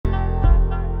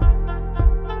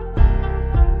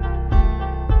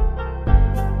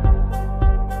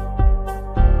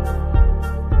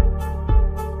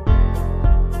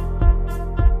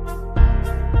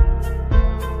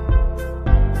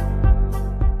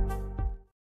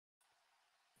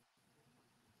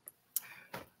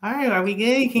All right, are we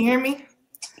good? You can hear me?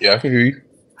 Yeah, I can hear you.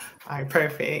 All right,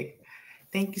 perfect.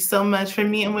 Thank you so much for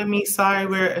meeting with me. Sorry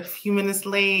we're a few minutes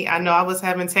late. I know I was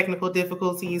having technical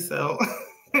difficulties, so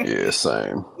Yeah,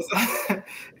 same.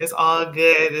 it's all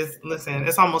good. Listen,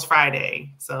 it's almost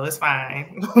Friday, so it's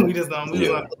fine. We just gonna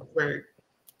Yeah. work.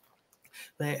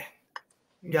 But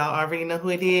y'all already know who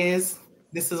it is.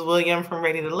 This is William from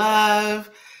Ready to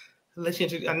Love.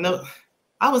 I know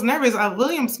I was nervous.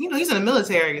 Williams, he's in the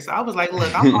military, so I was like,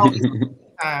 look, I'm always on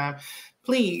time.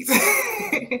 Please.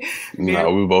 Bear.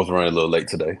 No, we were both running a little late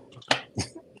today.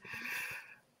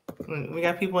 We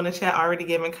got people in the chat already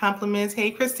giving compliments. Hey,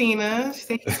 Christina. She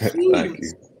said he's Thank cute.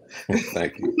 you.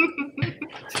 Thank you.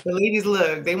 The ladies,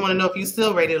 look, they want to know if you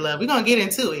still ready to love. We're going to get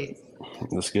into it.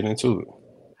 Let's get into it.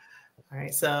 All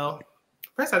right. So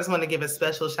first, I just want to give a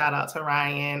special shout out to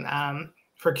Ryan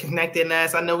for connecting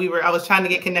us. I was trying to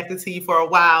get connected to you for a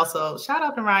while. So shout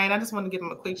out to Ryan. I just want to give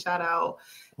him a quick shout out.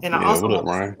 And I Yeah, also what up,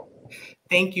 want to Ryan?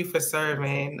 thank you for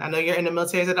serving. I know you're in the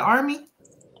military. Is it the Army?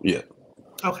 Yeah.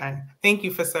 Okay. Thank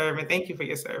you for serving. Thank you for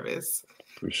your service.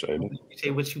 Appreciate it.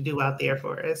 Appreciate what you do out there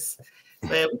for us.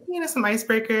 But we need some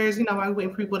icebreakers, while we're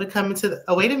waiting for people to come into the.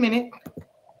 Oh, wait a minute.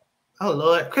 Oh,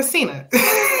 Lord. Christina.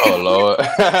 Oh, Lord.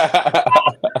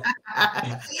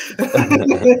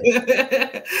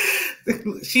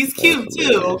 She's cute,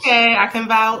 too, okay? I can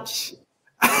vouch.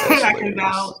 That's I can hilarious.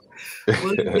 vouch.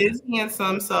 William is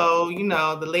handsome, so,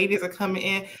 the ladies are coming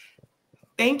in.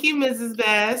 Thank you, Mrs.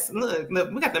 Bass. Look,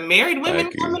 we got the married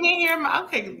women coming in here.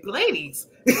 Okay, ladies.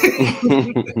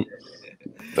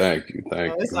 Thank you.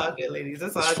 It's all good, ladies.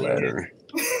 It's all flattering.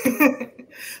 good.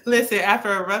 Listen, after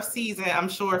a rough season, I'm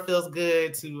sure it feels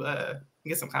good to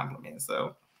get some compliments.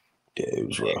 So yeah, it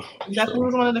was rough. Definitely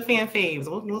was one of the fan faves.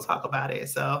 We'll talk about it.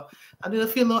 So I'll do a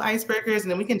few little icebreakers,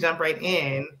 and then we can jump right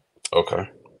in. Okay.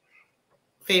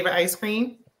 Favorite ice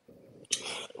cream?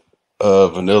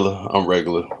 Vanilla. I'm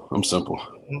regular. I'm simple.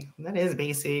 That is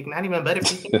basic. Not even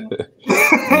butterpecan.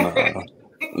 Nah.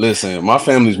 Listen, my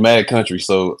family's mad country,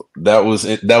 so that was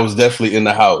definitely in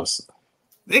the house.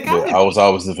 But I was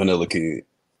always the vanilla kid.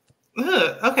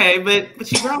 Okay,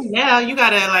 but you're grown now. You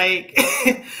gotta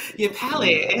your palate.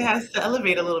 It has to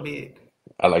elevate a little bit.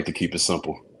 I like to keep it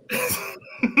simple.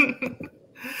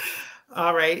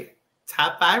 All right,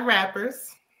 top 5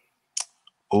 rappers.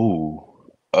 Ooh,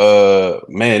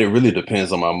 man, it really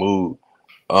depends on my mood.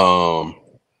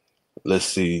 Let's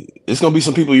see. It's gonna be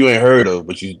some people you ain't heard of,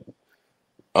 but you.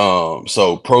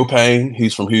 So Propane,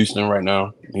 he's from Houston right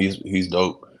now. He's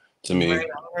dope to me. Right,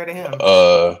 I heard of him.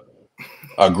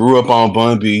 I grew up on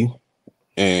Bun B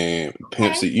and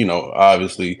Pimp C.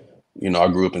 Obviously, I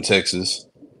grew up in Texas.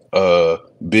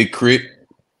 Big Crit.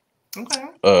 Okay.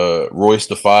 Royce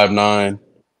the 5'9",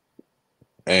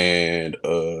 and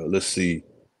let's see.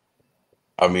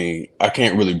 I mean, I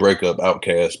can't really break up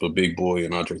Outkast, but Big Boy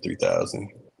and Andre 3000.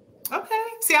 Okay.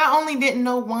 See, I only didn't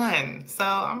know one, so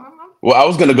well, I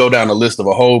was gonna go down a list of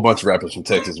a whole bunch of rappers from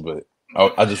Texas, but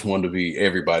I just wanted to be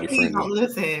everybody Please friendly. don't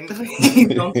listen.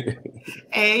 Please don't.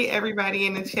 Hey, everybody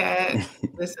in the chat.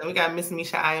 Listen, we got Miss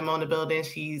Misha I am on the building.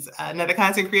 She's another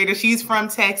content creator. She's from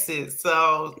Texas,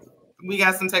 so we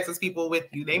got some Texas people with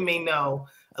you. They may know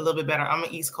a little bit better. I'm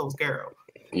an East Coast girl.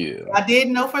 Yeah, I did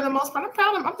know for the most part. I'm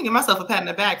proud of. I'm thinking myself a pat in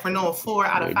the back for knowing 4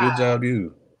 out of 5. Good job,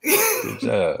 you. Good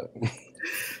job.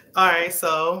 All right,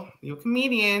 so you're a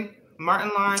comedian, Martin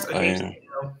Lawrence or Dave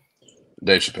Chappelle?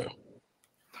 Dave Chappelle.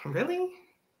 Really?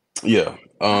 Yeah.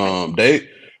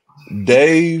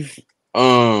 Dave.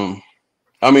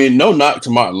 I mean, no knock to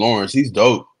Martin Lawrence. He's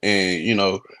dope, and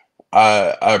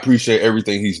I appreciate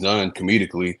everything he's done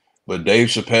comedically. But Dave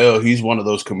Chappelle, he's one of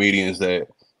those comedians that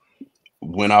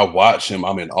when I watch him,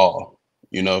 I'm in awe.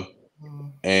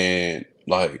 And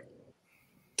like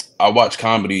I watch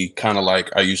comedy kind of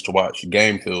like I used to watch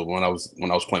Game Field when I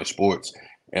was playing sports,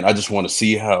 and I just want to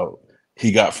see how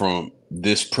he got from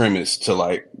this premise to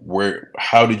like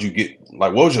how did you get,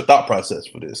 like, what was your thought process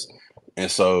for this? And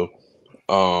so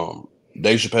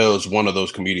Dave Chappelle is one of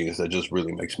those comedians that just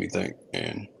really makes me think,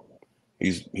 and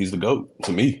he's the GOAT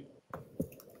to me.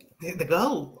 The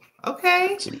GOAT.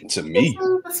 Okay. To me.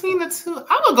 Between the two,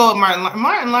 I would go with Martin.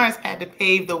 Martin Lawrence had to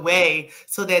pave the way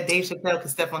so that Dave Chappelle could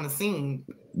step on the scene.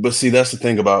 But see, that's the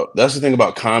thing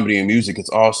about comedy and music. It's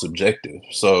all subjective.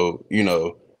 So,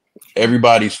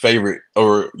 everybody's favorite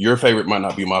or your favorite might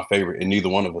not be my favorite, and neither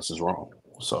one of us is wrong.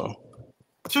 So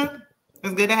true.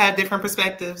 It's good to have different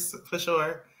perspectives for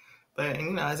sure. But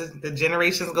as the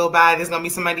generations go by, there's gonna be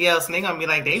somebody else, and they're gonna be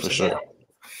like Dave Chappelle.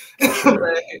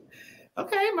 Sure.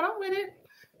 Okay, but I'm with it.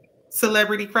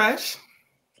 Celebrity crush?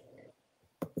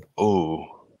 Oh,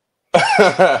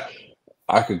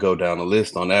 I could go down the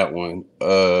list on that one.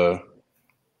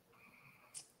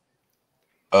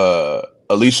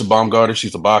 Alicia Baumgartner,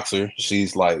 she's a boxer.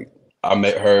 She's like, I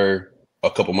met her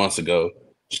a couple months ago.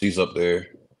 She's up there.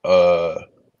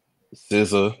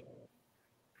 SZA.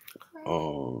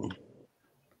 Um,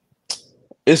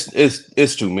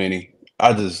 it's too many.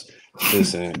 I just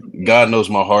listen. God knows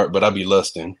my heart, but I be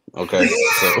lusting. Okay,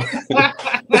 so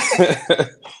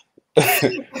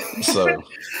so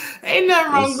Ain't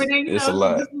nothing wrong with it. it's a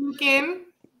lot. This weekend.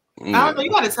 Yeah. I don't know.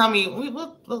 You got to tell me.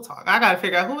 We'll talk. I got to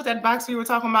figure out who was that boxer you were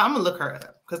talking about. I'm gonna look her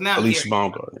up because now Alicia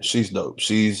Baumgartner. She's dope.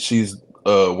 She's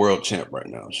world champ right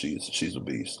now. She's a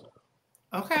beast.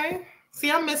 Okay. See,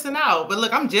 I'm missing out. But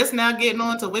look, I'm just now getting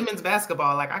on to women's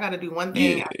basketball. Like I got to do one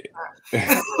thing.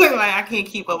 Yeah. Like I can't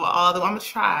keep up with all the. I'm gonna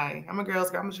try. I'm a girl's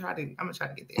girl. I'm gonna try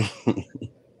to get there.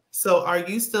 So, are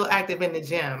you still active in the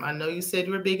gym? I know you said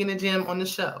you were big in the gym on the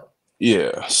show.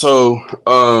 Yeah. So,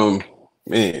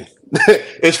 man,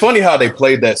 it's funny how they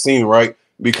played that scene, right?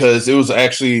 Because it was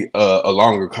actually a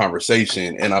longer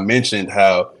conversation, and I mentioned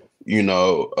how due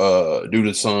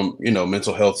to some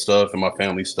mental health stuff and my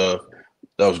family stuff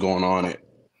that was going on,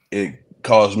 it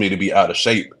caused me to be out of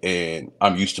shape, and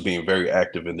I'm used to being very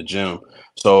active in the gym.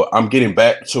 So I'm getting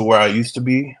back to where I used to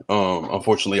be.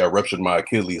 Unfortunately, I ruptured my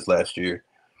Achilles last year.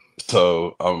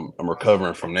 So I'm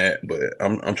recovering from that, but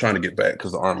I'm trying to get back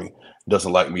because the Army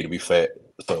doesn't like me to be fat.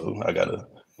 So I gotta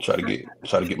try to get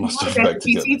my stuff back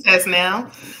together. PT test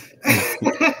now.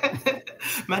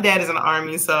 My dad is in the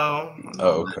Army, so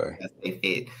okay. They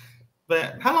fit.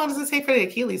 But how long does it take for the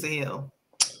Achilles to heal?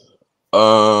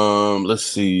 Let's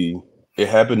see. It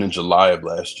happened in July of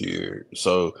last year,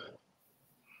 so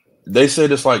they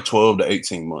said it's like 12 to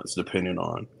 18 months, depending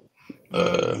on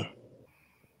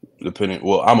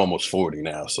well, I'm almost 40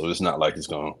 now, so it's not like it's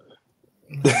going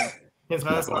to take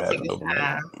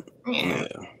time. Yeah.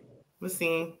 Let's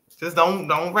see. Just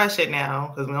don't rush it now,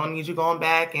 because we don't need you going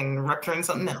back and rupturing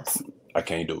something else. I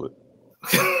can't do it.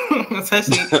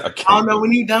 Especially, I don't know,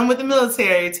 when you're done with the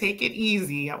military, take it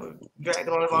easy. I would drag it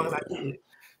on as long as I could.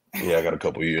 Yeah, I got a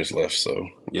couple years left, so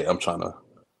yeah, I'm trying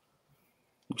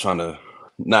to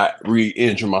not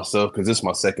re-injure myself because it's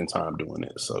my second time doing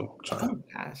it. So oh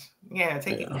gosh, yeah,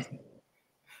 take it easy.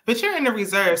 But you're in the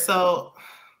reserve, so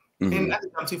and I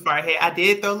think I'm too far ahead. I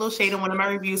did throw a little shade on one of my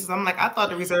reviews. So I'm like, I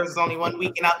thought the reserves was only 1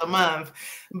 weekend out the month,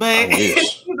 but it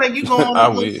seems like you go on a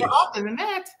little more often than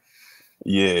that.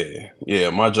 Yeah,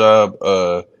 my job.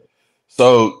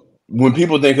 So when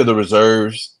people think of the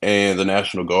reserves and the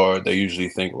National Guard, they usually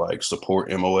think like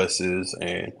support MOSs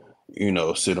and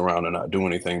sit around and not do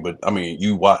anything. But I mean,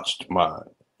 you watched my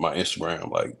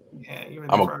Instagram. Like,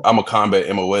 I'm a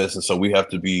combat MOS, and so we have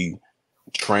to be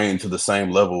trained to the same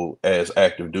level as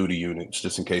active duty units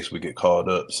just in case we get called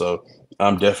up. So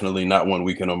I'm definitely not 1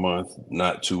 weekend a month,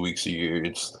 not 2 weeks a year.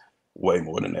 It's way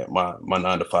more than that. My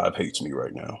 9 to 5 hates me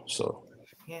right now. So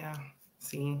yeah,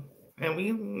 see, and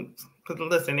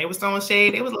listen, they was throwing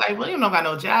shade. It was like, William don't got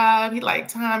no job. He like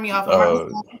time me off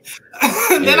of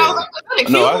then I was like,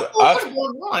 what's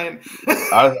going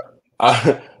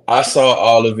on? I saw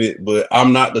all of it, but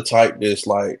I'm not the type that's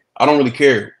like, I don't really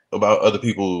care about other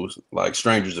people's, like,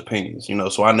 strangers' opinions,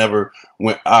 so I never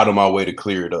went out of my way to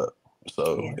clear it up.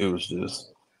 So it was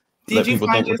just did you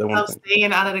find yourself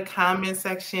staying out of the comment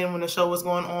section when the show was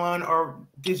going on, or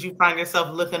did you find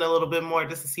yourself looking a little bit more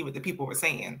just to see what the people were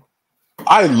saying?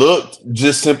 I looked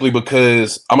just simply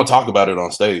because I'm gonna talk about it on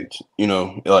stage.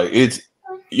 Like,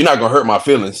 you're not gonna hurt my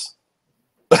feelings.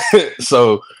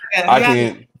 So I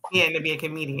can't to be a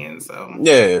comedian. So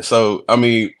yeah, so I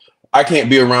mean, I can't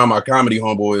be around my comedy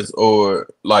homeboys or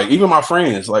like even my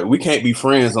friends. Like, we can't be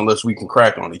friends unless we can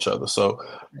crack on each other. So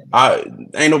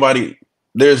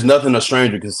there's nothing a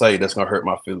stranger can say that's gonna hurt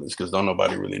my feelings because don't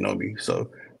nobody really know me.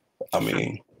 So I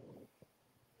mean,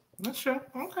 that's true.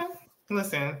 Okay,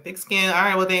 listen, thick skin. All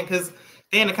right, well then, because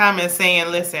they're in the comments saying,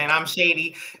 "Listen, I'm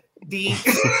shady." He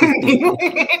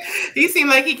seemed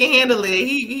like he can handle it.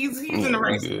 He's in the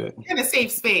right, in a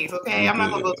safe space. Okay, I'm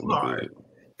not gonna go too hard.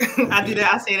 I do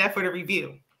that. I say that for the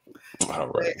review. All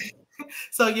right.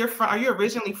 So are you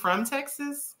originally from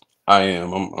Texas? I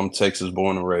am. I'm Texas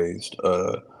born and raised.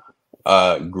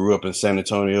 I grew up in San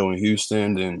Antonio and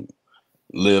Houston and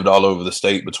lived all over the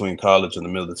state between college and the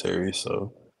military.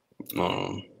 So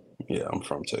yeah, I'm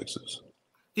from Texas.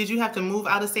 Did you have to move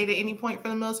out of state at any point for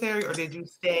the military, or did you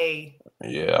stay?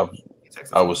 Yeah,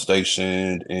 I was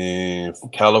stationed in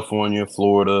California,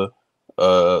 Florida,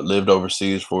 lived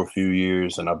overseas for a few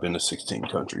years, and I've been to 16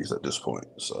 countries at this point.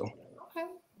 So okay,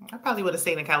 I probably would have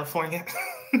stayed in California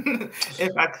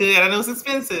if I could. I know it's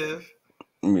expensive.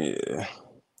 Yeah,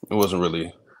 it wasn't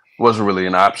really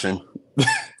an option.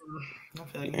 I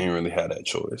feel you. Ain't really had that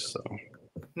choice. So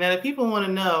Now, the people want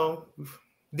to know,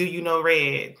 do you know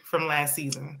Red from last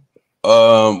season?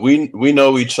 we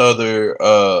know each other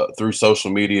through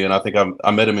social media, and I think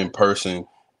I met him in person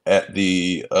at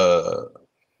the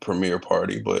premiere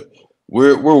party, but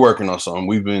we're working on something.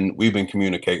 We've been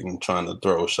communicating, trying to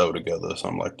throw a show together or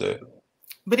something like that.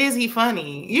 But is he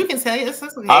funny? You can tell it's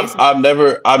okay.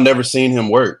 I've never seen him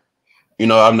work. You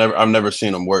know, I've never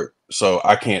seen him work, so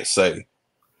I can't say.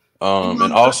 You And want to work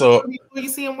with also, him before you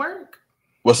see him work?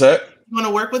 what's that? You want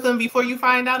to work with him before you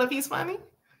find out if he's funny?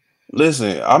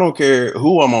 Listen, I don't care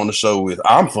who I'm on the show with.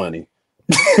 I'm funny.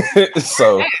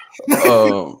 So,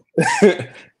 um,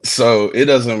 so it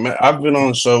doesn't matter. I've been on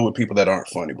the show with people that aren't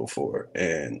funny before,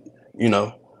 and you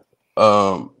know,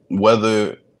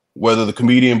 whether the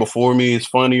comedian before me is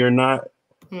funny or not,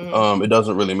 it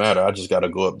doesn't really matter. I just got to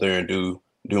go up there and do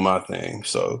my thing.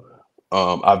 So,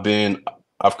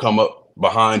 I've come up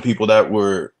behind people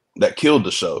that killed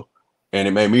the show, and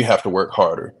it made me have to work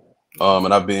harder.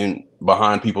 And I've been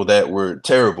behind people that were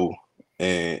terrible,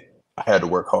 and I had to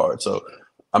work hard. So,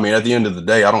 I mean, at the end of the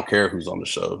day, I don't care who's on the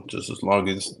show, just as long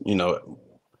as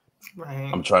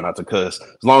Right. I'm trying not to cuss.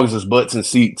 As long as there's butts and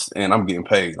seats and I'm getting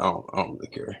paid, I don't really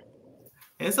care.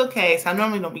 It's okay. So I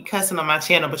normally don't be cussing on my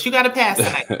channel, but you got to pass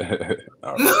tonight.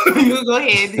 Right. You go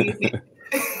ahead.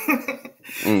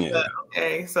 Yeah.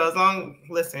 Okay. So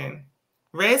listen,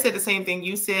 Red said the same thing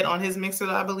you said on his mixer,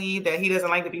 I believe, that he doesn't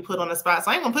like to be put on the spot.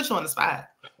 So I ain't gonna put you on the spot.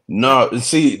 No,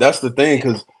 see, that's the thing,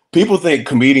 because people think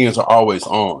comedians are always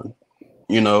on.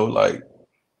 You know, like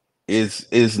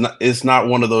it's not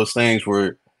one of those things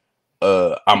where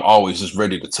I'm always just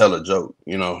ready to tell a joke.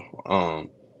 You know,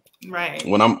 Right.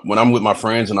 when I'm with my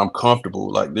friends and I'm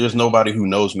comfortable, like there's nobody who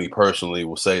knows me personally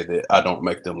will say that I don't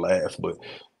make them laugh. But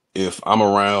if I'm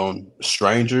around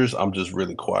strangers, I'm just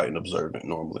really quiet and observant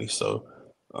normally. So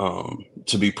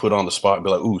to be put on the spot and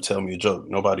be like, ooh, tell me a joke.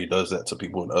 Nobody does that to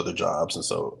people in other jobs. And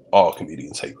so all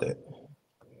comedians hate that.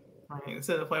 Right.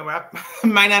 To the point where I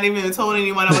might not even have told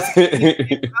anyone I was like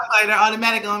they're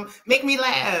automatic on make me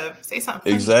laugh. Say something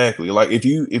funny. Exactly. Like if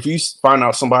you find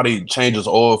out somebody changes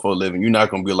oil for a living, you're not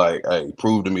gonna be like, hey,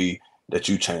 prove to me that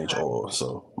you change oil.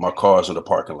 So my car's in the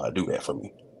parking lot, do that for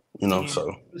me. You know,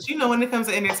 so but you know when it comes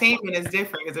to entertainment, it's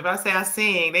different. Because if I say I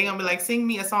sing, they're gonna be like, sing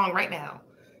me a song right now.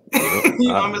 Yep, You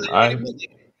gonna be like,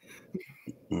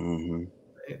 mm-hmm.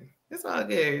 It's all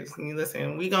good.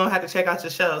 Listen, we gonna have to check out your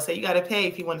show. So you gotta pay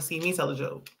if you want to see me tell a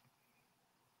joke.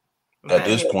 At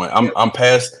this point, I'm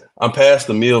past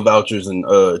the meal vouchers and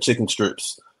chicken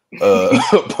strips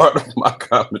part of my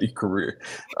comedy career.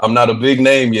 I'm not a big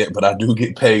name yet, but I do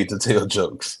get paid to tell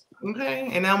jokes. Okay,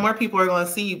 and now more people are going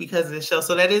to see you because of this show.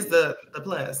 So that is the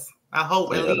plus. I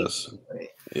hope at least.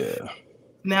 Yeah.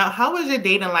 Now, how was your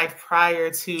dating life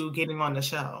prior to getting on the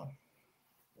show?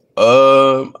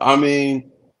 I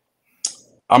mean,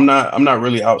 I'm not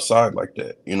really outside like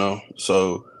that, you know.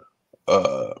 So,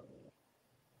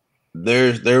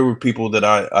 there were people that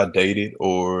I dated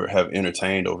or have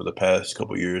entertained over the past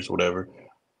couple years, whatever.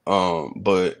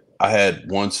 But I had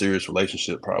one serious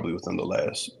relationship probably within the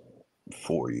last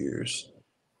 4 years.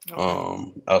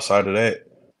 Okay. Outside of that,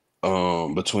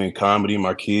 between comedy,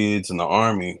 my kids, and the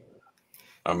army,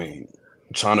 I mean,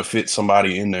 trying to fit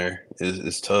somebody in there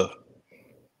is tough.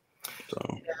 So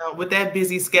now, with that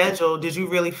busy schedule, did you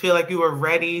really feel like you were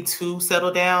ready to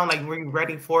settle down? Like, were you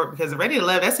ready for it? Because ready to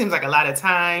love, that seems like a lot of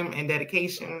time and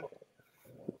dedication.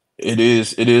 it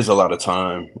is a lot of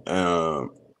time,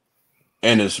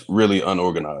 and it's really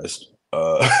unorganized.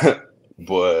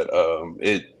 But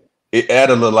it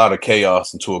added a lot of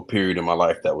chaos into a period in my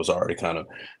life that was already kind of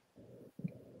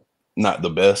not the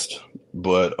best.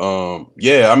 But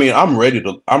yeah, I mean, I'm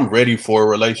ready for a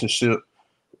relationship.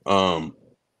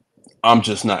 I'm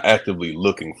just not actively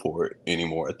looking for it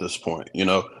anymore at this point, you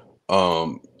know.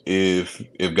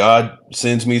 If God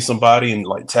sends me somebody and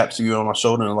like taps you on my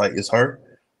shoulder and like it's her,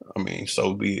 I mean,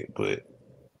 so be it. But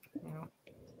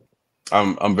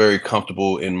I'm very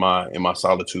comfortable in my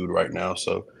solitude right now.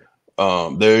 So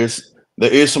there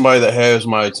is somebody that has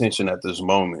my attention at this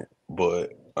moment, but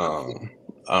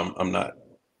I'm not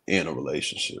in a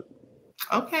relationship.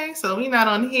 Okay, so we not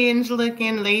on Hinge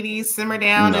looking. Ladies, simmer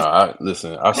down. No,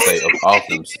 listen. I stay up off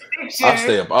them. I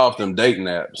stay up off them dating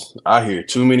apps. I hear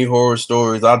too many horror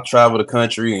stories. I travel the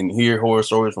country and hear horror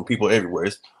stories from people everywhere.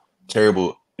 It's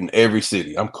terrible in every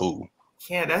city. I'm cool.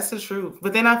 Yeah, that's the truth.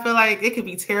 But then I feel like it could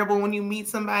be terrible when you meet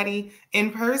somebody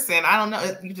in person. I don't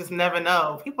know. You just never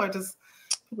know. People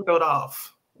go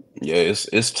off. Yeah,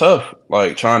 it's tough.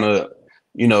 Like trying to,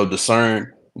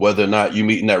 discern whether or not you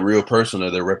meeting that real person or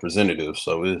their representative.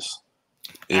 So it's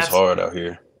hard out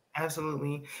here.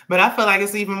 Absolutely. But I feel like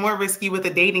it's even more risky with a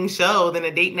dating show than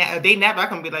a date nap. A date nap, I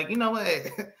can be like, you know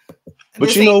what? But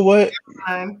This you ain't know what?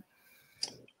 fun.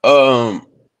 Um,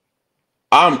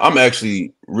 I'm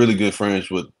actually really good friends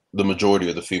with the majority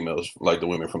of the females, like the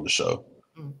women from the show,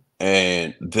 Mm.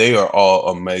 and they are all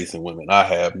amazing women. I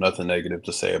have nothing negative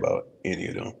to say about any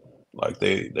of them. Like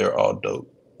they're all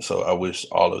dope. So I wish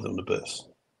all of them the best.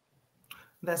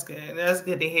 That's good. That's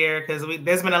good to hear because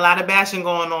there's been a lot of bashing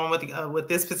going on with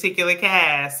this particular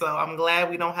cast. So I'm glad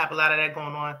we don't have a lot of that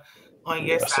going on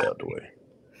your Yeah, I side. say out the way.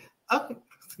 Okay.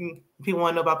 People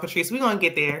want to know about Patrice. We're gonna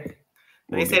get there.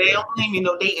 We'll They say get they there. don't blame you,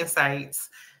 no dating sites.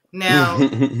 Now, you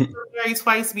were married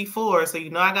twice before, so you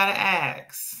know I gotta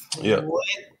ask. Yeah, What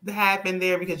happened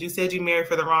there? Because you said you married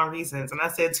for the wrong reasons. And I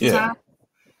said two yeah, times,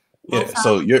 both yeah. times.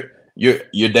 So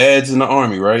your dad's in the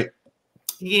army, right?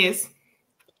 Yes.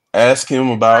 Ask him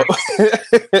about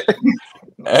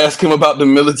ask him about the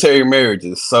military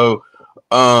marriages. So,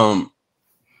 um,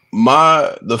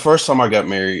 the first time I got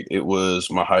married, it was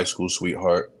my high school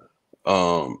sweetheart.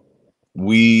 Um,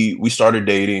 we started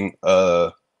dating.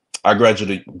 I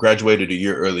graduated a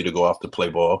year early to go off to play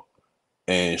ball,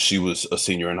 and she was a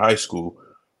senior in high school.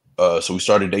 So we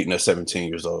started dating at 17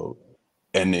 years old,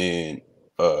 and then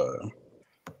uh,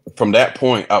 from that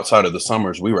point, outside of the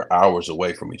summers, we were hours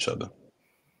away from each other.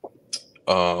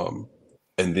 Um,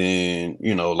 and then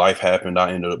life happened.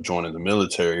 I ended up joining the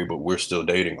military, but we're still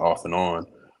dating off and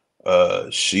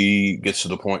on. She gets to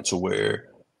the point to where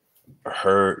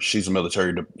she's a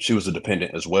military, she was a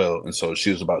dependent as well, and so she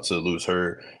was about to lose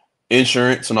her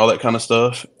insurance and all that kind of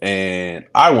stuff. And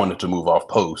I wanted to move off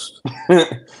post,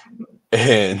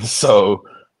 and so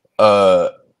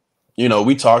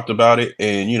we talked about it,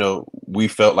 and we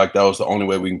felt like that was the only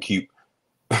way we can keep.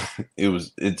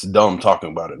 It's dumb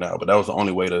talking about it now, but that was the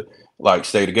only way to like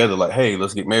stay together. Like, hey,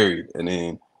 let's get married, and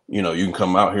then you can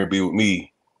come out here and be with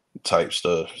me, type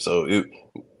stuff. So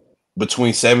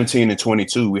between 17 and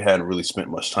 22, we hadn't really spent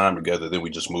much time together. Then we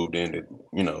just moved in,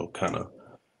 kind of,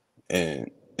 and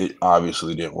it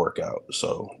obviously didn't work out.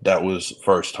 So that was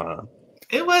first time.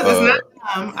 It was.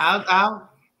 It's not.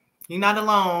 You're not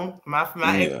alone. My ex,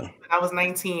 Yeah, when I was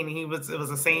 19, and it was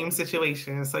the same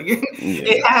situation. So yeah,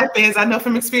 it happens. I know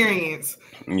from experience.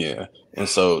 yeah. And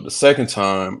so the second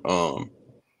time,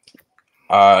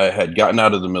 I had gotten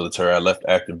out of the military. I left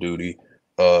active duty.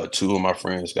 Two of my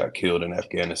friends got killed in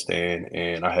Afghanistan,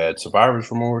 and I had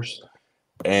survivor's remorse.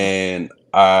 And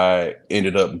I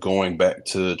ended up going back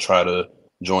to try to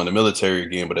join the military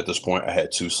again. But at this point, I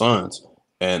had two sons,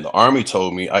 and the Army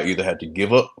told me I either had to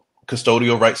give up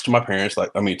custodial rights to my parents,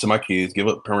 to my kids, give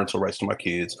up parental rights to my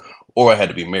kids, or I had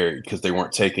to be married because they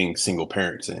weren't taking single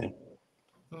parents in.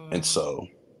 And so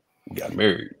I got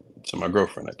married to my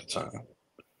girlfriend at the time.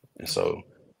 And so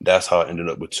that's how I ended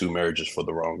up with two marriages for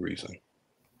the wrong reason.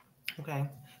 Okay.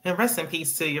 And rest in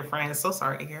peace to your friends. So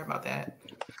sorry to hear about that.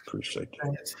 Appreciate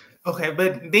that. Okay,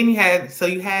 but then you had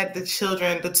the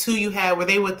children, the two you had, were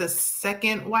they with the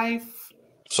second wife?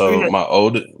 So my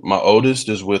oldest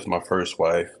is with my first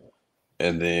wife,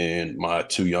 and then my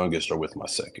two youngest are with my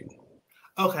second.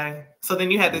 Okay. So then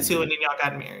you had the two, and then y'all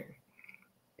got married.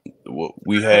 Well,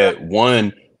 we had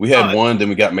one, then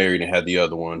we got married and had the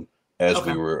other one as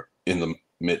we were in the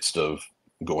midst of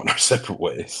going our separate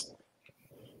ways.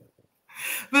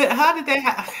 But how did that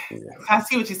happen? Yeah. I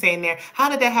see what you're saying there. How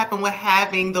did that happen with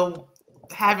having the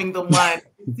one?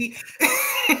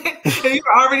 If you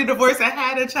were already divorced and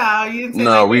had a child, you didn't say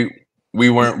no, we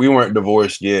weren't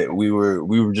divorced yet. We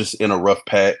were just in a rough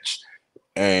patch,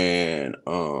 and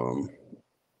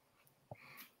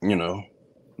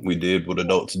we did what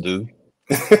adults do.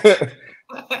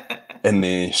 And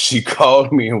then she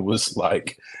called me and was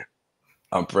like,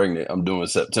 I'm pregnant. I'm doing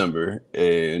September.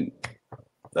 And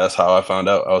that's how I found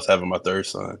out I was having my third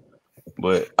son.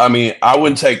 But I mean, I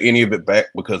wouldn't take any of it back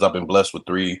because I've been blessed with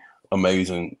three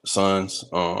amazing sons.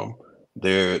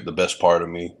 They're the best part of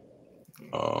me.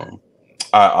 I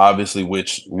obviously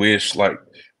wish like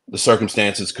the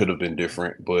circumstances could have been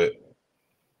different, but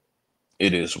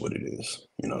it is what it is,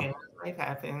 Yeah, life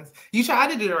happens. You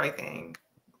tried to do the right thing.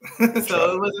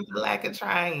 So it wasn't the lack of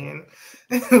trying.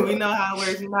 We know how it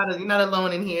works. You're not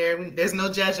alone in here. There's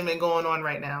no judgment going on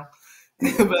right now.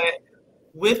 But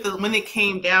when it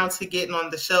came down to getting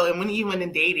on the show, and when even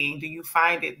in dating, do you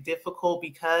find it difficult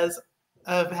because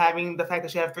of having the fact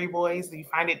that you have three boys? Do you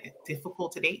find it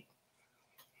difficult to date?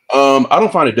 I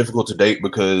don't find it difficult to date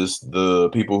because the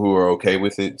people who are okay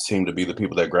with it seem to be the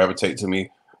people that gravitate to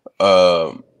me.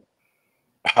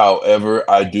 However,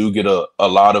 I do get a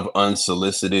lot of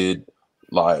unsolicited,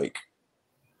 like,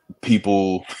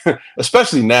 people,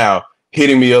 especially now,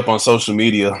 hitting me up on social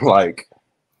media, like,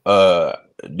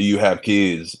 do you have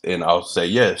kids? And I'll say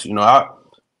yes. You know,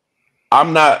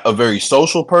 I'm not a very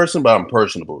social person, but I'm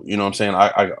personable. You know what I'm saying?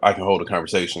 I can hold a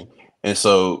conversation. And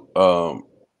so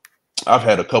I've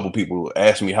had a couple people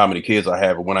ask me how many kids I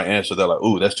have, and when I answer, they're like,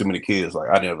 "Ooh, that's too many kids." Like,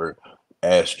 I never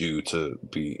asked you to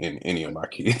be in any of my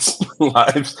kids'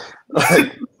 lives.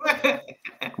 Like,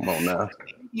 come on now.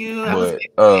 You, I was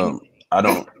But I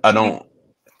don't I don't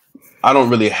I don't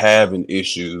really have an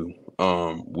issue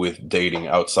with dating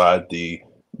outside the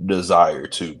desire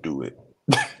to do it.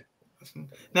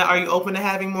 now, are you open to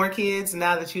having more kids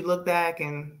now that you look back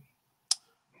and?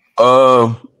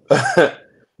 Um,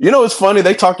 you know, it's funny.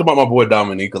 They talked about my boy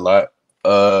Dominique a lot.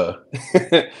 Uh,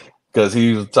 because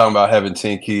he was talking about having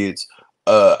 10 kids.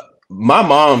 My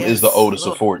mom is the Yes, oldest of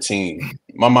Lord. 14.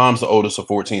 My mom's the oldest of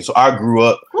 14. So I grew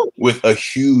up with a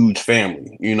huge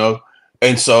family, you know?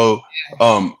 And so,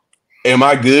 am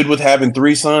I good with having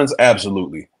 3 sons?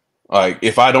 Absolutely. Like,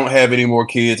 if I don't have any more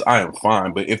kids, I am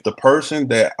fine. But if the person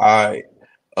that I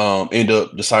end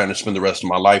up deciding to spend the rest of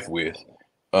my life with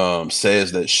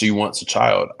says that she wants a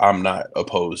child, I'm not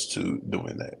opposed to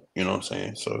doing that. You know what I'm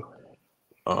saying? So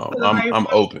I'm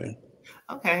open.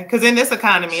 Okay, because in this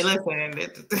economy, listen,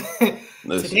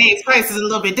 Listen, today's price is a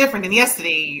little bit different than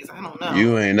yesterday's. I don't know.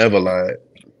 you ain't never lied.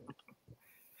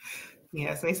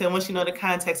 Yes, and they said once you know the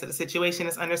context of the situation,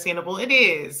 it's understandable. It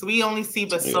is. We only see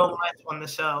but Yeah. so much on the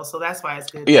show, so that's why it's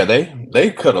good. Yeah,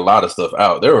 they cut a lot of stuff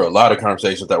out. There were a lot of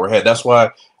conversations that were had. That's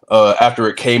why after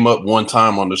it came up one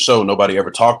time on the show, nobody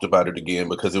ever talked about it again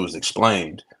because it was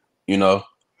explained. You know,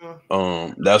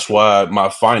 that's why my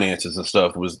finances and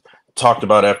stuff was talked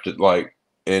about after, like,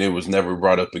 and it was never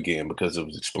brought up again because it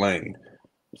was explained.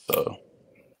 So,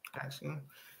 Gotcha.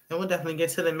 And we'll definitely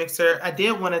get to the mixer. I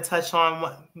did want to touch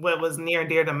on what was near and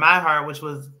dear to my heart, which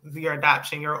was your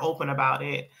adoption. You're open about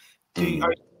it. Are you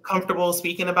comfortable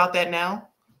speaking about that now?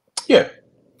 yeah.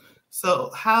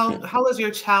 So how was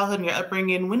your childhood and your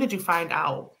upbringing? When did you find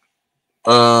out?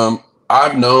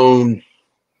 I've known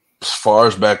as far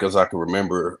as back as I can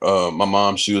remember. My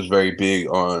mom, she was very big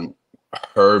on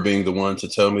her being the one to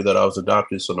tell me that I was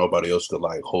adopted, so nobody else could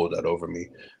like hold that over me.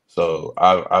 So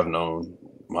I've known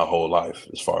my whole life,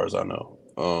 as far as I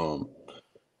know.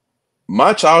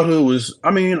 My childhood was,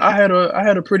 I mean, I had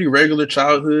a pretty regular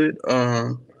childhood.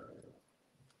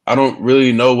 I don't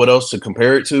really know what else to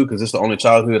compare it to because it's the only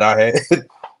childhood I had.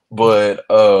 But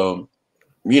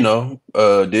you know,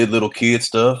 did little kid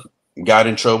stuff, got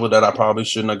in trouble that I probably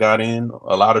shouldn't have got in,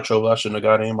 a lot of trouble I shouldn't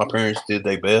have got in. My parents did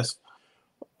their best.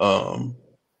 Um,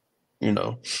 you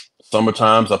know,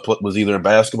 summertimes was either in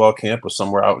basketball camp or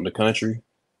somewhere out in the country,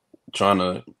 trying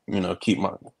to, you know, keep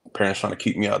my parents trying to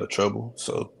keep me out of trouble.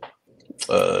 So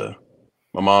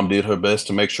my mom did her best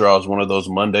to make sure I was one of those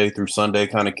Monday through Sunday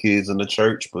kind of kids in the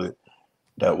church, but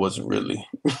that wasn't really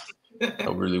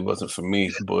that really wasn't for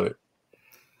me. But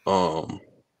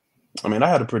I mean, I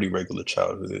had a pretty regular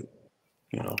childhood,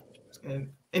 you know.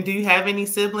 And do you have any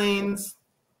siblings?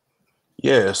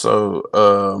 Yeah,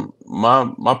 so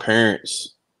my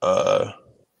parents,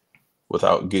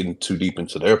 without getting too deep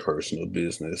into their personal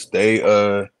business, they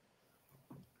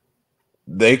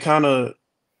kind of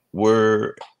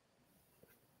were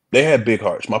they had big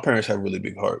hearts. My parents had really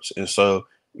big hearts. And so,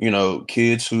 you know,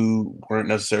 kids who weren't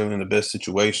necessarily in the best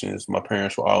situations, my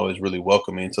parents were always really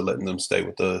welcoming to letting them stay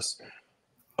with us.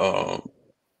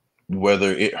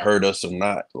 Whether it hurt us or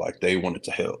not, like they wanted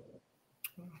to help.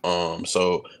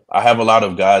 So I have a lot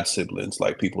of god siblings,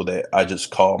 like people that I just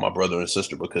call my brother and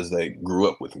sister because they grew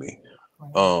up with me.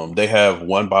 They have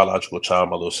one biological child,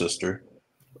 my little sister.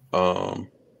 And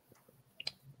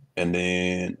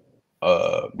then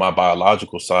my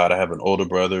biological side, I have an older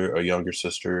brother, a younger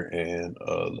sister, and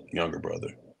a younger brother.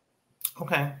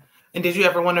 Okay. And did you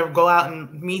ever want to go out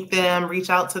and meet them, reach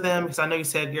out to them? Because I know you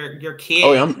said your kid.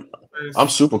 Oh yeah, I'm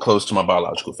super close to my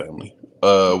biological family.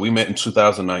 We met in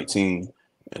 2019.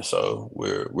 And so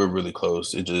we're really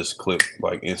close. It just clicked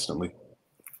like instantly.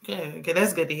 Good. Okay,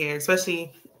 that's good to hear.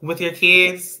 Especially with your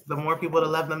kids, the more people to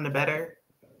love them, the better.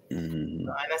 And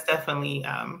that's definitely,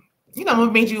 you know,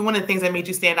 what made you one of the things that made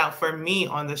you stand out for me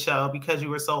on the show because you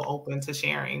were so open to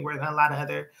sharing, where a lot of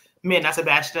other men, not to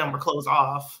bash them, were closed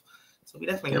off. So we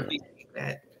definitely appreciate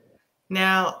that.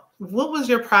 Now, what was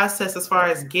your process as far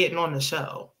as getting on the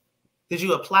show? Did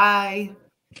you apply?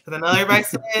 Because I know everybody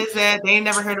says that they ain't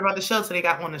never heard about the show until they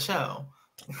got on the show.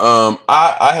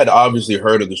 I had obviously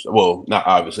heard of the show. Well, not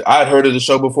obviously. I had heard of the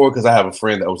show before because I have a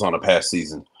friend that was on a past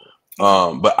season.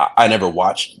 But I never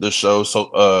watched the show.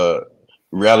 So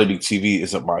reality TV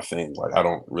isn't my thing. Like I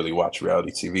don't really watch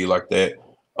reality TV like that.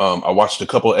 I watched a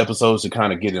couple of episodes to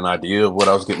kind of get an idea of what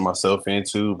I was getting myself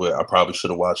into, but I probably should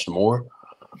have watched more.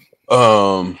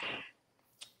 Um,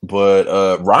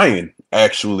 but Ryan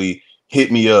actually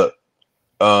hit me up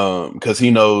because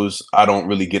he knows I don't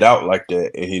really get out like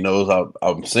that, and he knows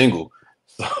I'm single.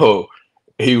 So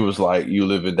he was like, "You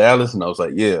live in Dallas?" And I was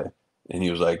like, "Yeah." And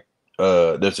he was like,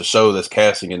 "There's a show that's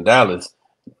casting in Dallas.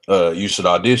 You should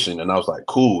audition." And I was like,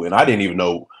 "Cool." And I didn't even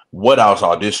know what I was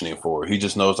auditioning for. He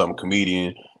just knows I'm a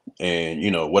comedian, and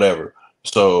whatever.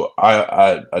 So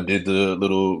I did the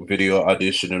little video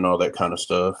audition and all that kind of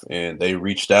stuff, and they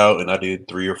reached out, and I did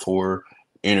 3 or 4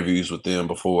 interviews with them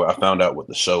before I found out what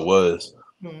the show was.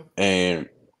 Hmm. And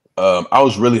I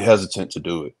was really hesitant to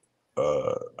do it.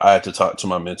 I had to talk to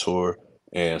my mentor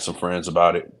and some friends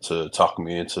about it to talk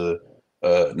me into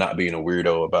not being a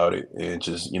weirdo about it and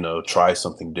just try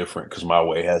something different because my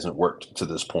way hasn't worked to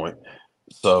this point.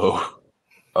 So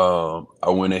I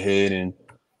went ahead and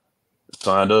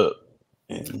signed up,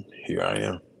 and here I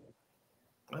am.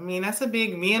 I mean, that's a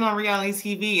big being on reality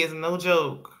TV is no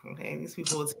joke. Okay, these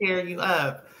people will tear you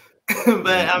up.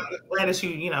 But I'm glad that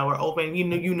you were open.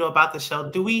 You know about the show.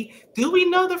 Do we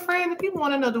know the friend? People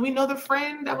want to know. Do we know the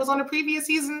friend that was on the previous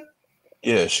season?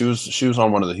 Yeah, she was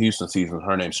on one of the Houston seasons.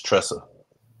 Her name's Tressa.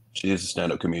 She is a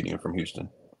stand-up comedian from Houston.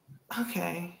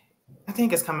 Okay. I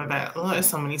think it's coming back. Oh, there's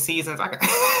so many seasons.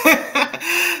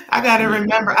 I gotta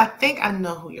remember. I think I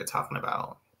know who you're talking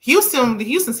about. The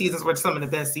Houston seasons were some of the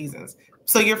best seasons.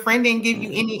 So your friend didn't give you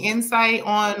any insight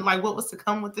on like what was to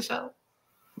come with the show?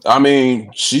 I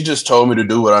mean, she just told me to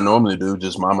do what I normally do,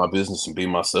 just mind my business and be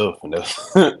myself, and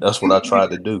that's that's what I tried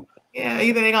to do. Yeah,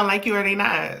 either they gonna like you or they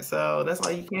not. So that's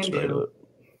all you can Straight do. up.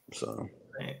 So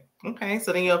Right. Okay,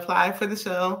 so then you applied for the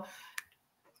show.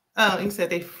 Oh, you said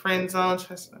they friend zone.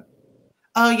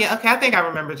 Oh yeah, okay. I think I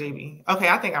remember JB. Okay,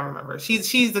 I think I remember.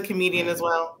 She's the comedian as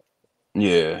well.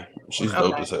 yeah, she's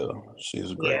dope Okay. as hell.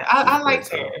 She's great. Yeah, She's I a great liked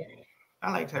her. talent.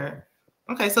 I liked her.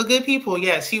 Okay, so good people.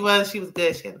 Yeah, she was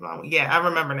good. She had the mom. Yeah, I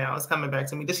remember now. It's coming back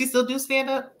to me. Does she still do stand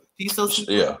up? Do you still see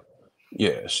Yeah, her?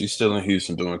 yeah, she's still in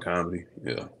Houston doing comedy.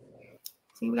 Yeah.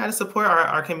 See, we gotta support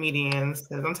our comedians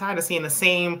because I'm tired of seeing the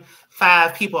same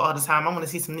 5 people all the time. I want to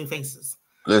see some new faces.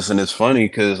 Listen, it's funny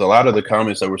because a lot of the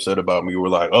comments that were said about me were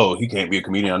like, "Oh, he can't be a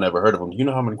comedian. I never heard of him." You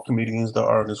know how many comedians there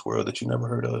are in this world that you never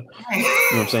heard of? You know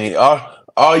what I'm Right. saying?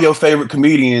 All your favorite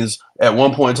comedians at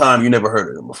one point in time, you never heard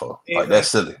of them before. Like that's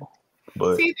Exactly. silly.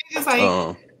 But See, they just like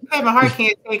um, Kevin Hart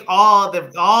can't take all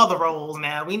the roles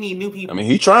now. We need new I mean, people.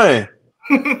 he trying.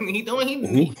 he doing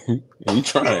He he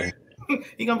trying.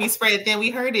 he gonna be spread thin.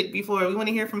 We heard it before. We want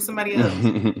to hear from somebody else.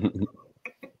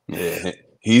 Yeah,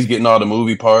 he's getting all the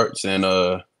movie parts, and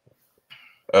uh,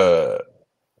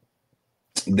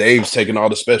 Dave's taking all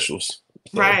the specials.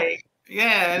 So Right.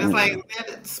 Yeah. And it's like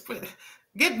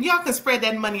yeah, y'all can spread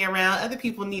that money around. Other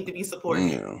people need to be supported.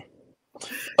 yeah.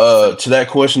 So To that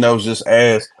question that was just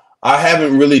asked, I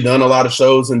haven't really done a lot of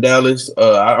shows in Dallas.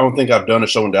 I don't think I've done a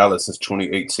show in Dallas since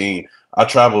 2018. I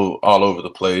travel all over the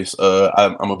place.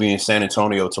 I'm gonna be in San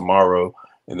Antonio tomorrow,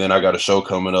 and then I got a show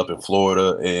coming up in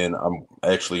Florida, and I'm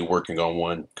actually working on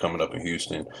one coming up in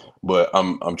Houston. But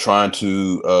I'm trying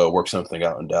to work something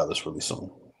out in Dallas really soon.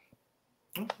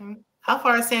 okay. How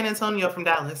far is San Antonio from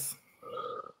Dallas?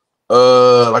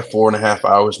 Like 4.5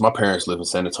 hours. My parents live in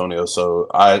San Antonio, so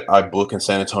I book in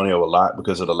San Antonio a lot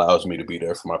because it allows me to be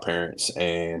there for my parents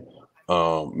and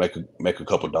make a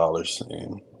couple dollars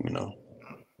and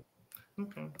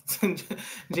Okay.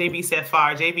 JB said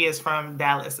far. JB is from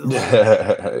Dallas as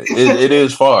well. it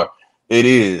is far. It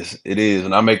is,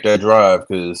 and I make that drive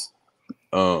because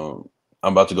I'm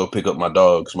about to go pick up my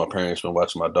dog because my parents been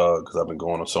watching my dog because I've been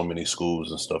going to so many schools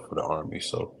and stuff for the army,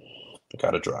 so I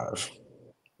gotta drive.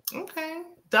 Okay.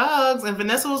 Dogs and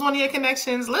Vanessa was one of your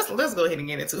connections. Let's go ahead and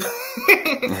get into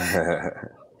it.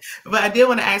 But I did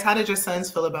want to ask, how did your sons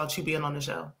feel about you being on the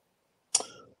show?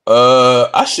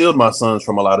 I shield my sons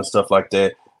from a lot of stuff like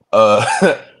that. Uh,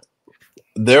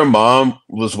 their mom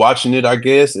was watching it, I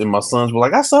guess, and my sons were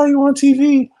like, "I saw you on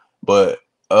TV," but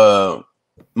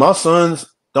my sons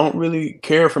don't really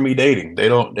care for me dating. They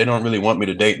don't really want me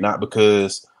to date,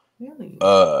 Really?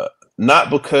 uh, not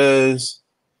because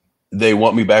they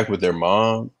want me back with their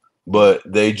mom, but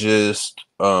they just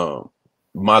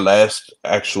my last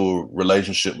actual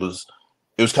relationship was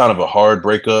it was kind of a hard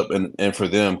breakup and for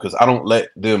them because I don't let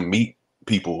them meet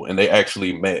people and they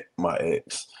actually met my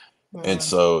ex and Mm,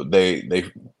 so they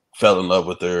fell in love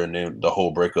with her and then the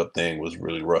whole breakup thing was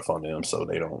really rough on them so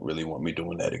they don't really want me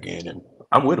doing that again and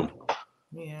I'm with them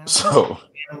yeah, that's so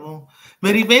terrible.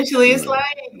 But eventually it's yeah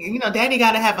like, daddy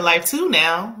got to have a life too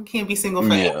now. You can't be single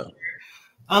forever. yeah,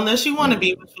 Unless you want to be,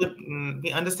 yeah. which would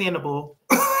be understandable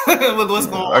with what's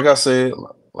Yeah. going on.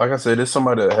 Like I said there's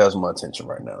somebody that has my attention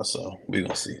right now so we're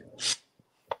gonna see.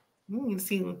 We need to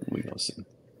see. We gonna see.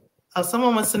 Oh,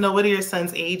 someone wants to know, what are your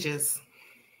son's ages?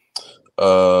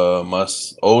 My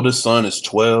oldest son is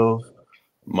 12.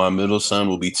 My middle son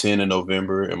will be 10 in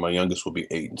November, and my youngest will be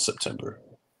 8 in September.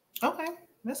 Okay,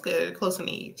 that's good. Close in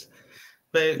age,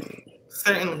 but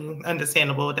certainly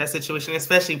understandable with that situation,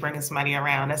 especially bringing somebody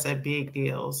around. That's a big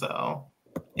deal. So,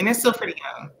 and they're still pretty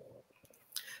young.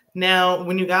 Now,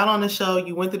 when you got on the show,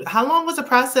 you went through. How long was the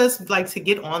process like to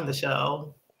get on the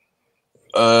show?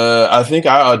 I think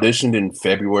I auditioned in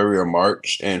February or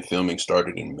March, and filming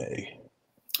started in May.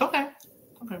 Okay,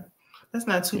 okay, that's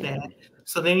not too bad.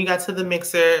 So then you got to the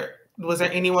mixer. Was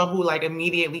there anyone who like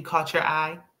immediately caught your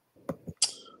eye?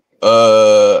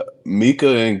 Mika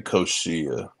and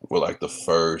Koshia were like the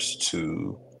first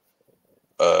to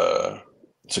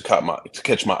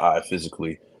catch my eye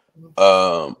physically.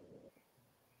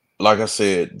 Like I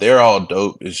said, they're all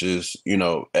dope. It's just,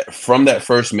 from that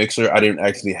first mixer, I didn't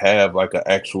actually have like an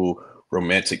actual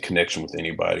romantic connection with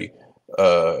anybody.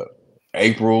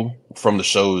 April from the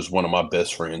show is one of my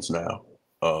best friends now.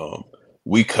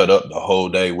 We cut up the whole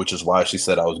day, which is why she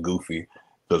said I was goofy,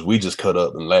 because we just cut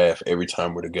up and laugh every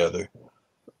time we're together.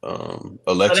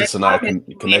 Alexis and I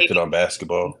connected on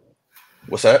basketball.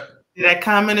 What's that? Did that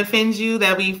comment offend you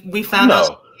that we found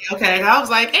out? Okay, I was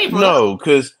like, April. No,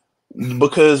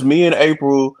 because me and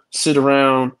April sit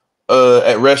around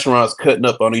at restaurants cutting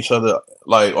up on each other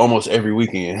like almost every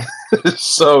weekend.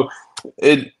 So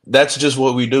that's just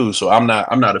what we do. So I'm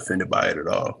not offended by it at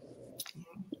all.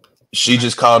 She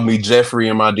just called me Jeffrey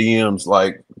in my DMs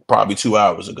like probably 2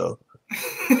 hours ago.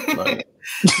 Not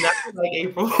like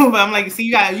April, but I'm like, see,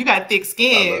 you got thick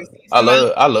skin. I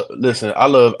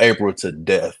love April to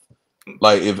death.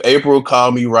 Like if April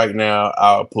called me right now,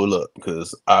 I'll pull up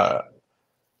because I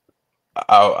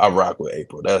rock with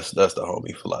April. That's the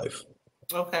homie for life.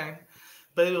 Okay.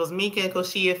 But it was Mika and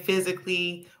Koshia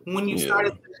physically. When you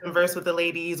started to converse with the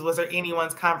ladies, was there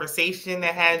anyone's conversation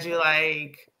that had you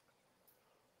like?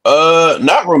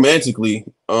 Not romantically.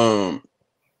 No.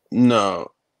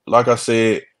 Like I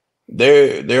said,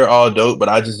 they're all dope, but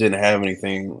I just didn't have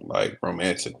anything like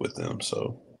romantic with them.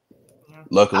 So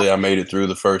luckily I made it through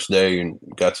the first day and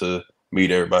got to meet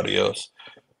everybody else.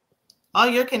 All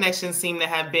your connections seem to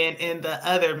have been in the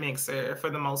other mixer for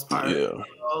the most part. Yeah.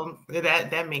 So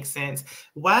that makes sense.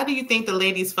 Why do you think the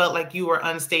ladies felt like you were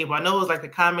unstable? I know it was like a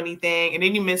comedy thing, and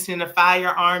then you mentioned the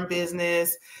firearm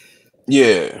business.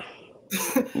 Yeah.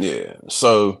 Yeah.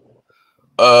 So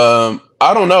I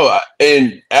don't know.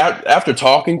 And after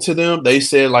talking to them, they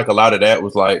said like a lot of that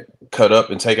was like cut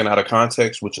up and taken out of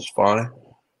context, which is fine.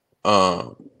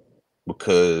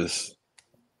 Because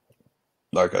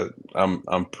like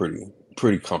I'm pretty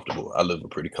comfortable. I live a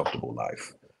pretty comfortable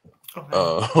life.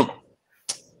 Okay.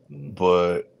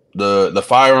 But the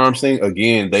firearms thing,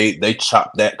 again, they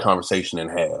chopped that conversation in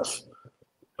half.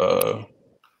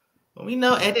 We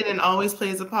know editing always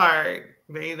plays a part.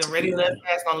 The Radio Left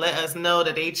Cast gonna let us know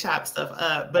that they chop stuff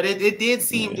up. But it did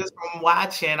seem just from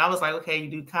watching, I was like, okay,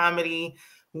 you do comedy.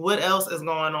 What else is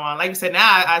going on? Like you said,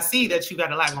 now I see that you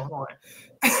got a lot going on.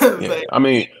 But I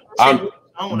mean, I'm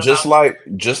just like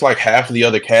half of the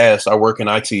other cast. I work in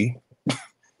IT.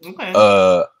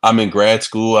 Okay. I'm in grad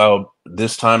school.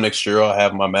 This time next year I'll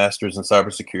have my master's in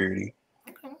cybersecurity.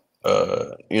 Okay.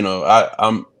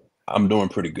 I'm doing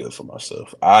pretty good for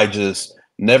myself. I just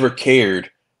never cared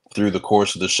through the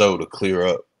course of the show to clear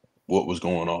up what was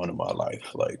going on in my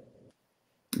life. Like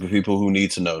the people who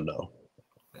need to know.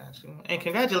 Got you. And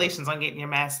congratulations on getting your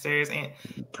master's. And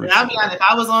I'll be honest, if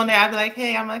I was on there, I'd be like,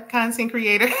 hey, I'm a content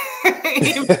creator.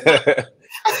 Like,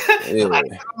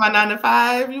 my 9 to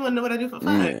 5. You want to know what I do for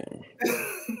fun?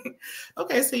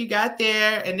 Okay, so you got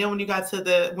there, and then when you got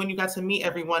to meet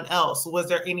everyone else, was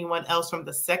there anyone else from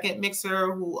the second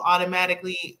mixer who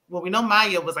automatically? Well, we know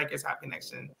Maya was like your top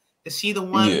connection. Is she the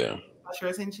one who got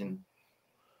your attention?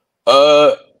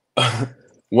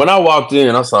 When I walked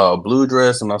in, I saw a blue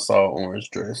dress and I saw an orange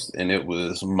dress, and it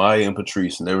was Maya and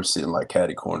Patrice, and they were sitting like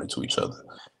catty corner to each other.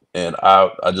 And I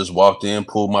just walked in,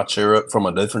 pulled my chair up from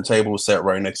a different table, sat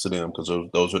right next to them because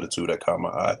those were the two that caught my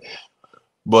eye.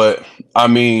 But I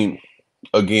mean,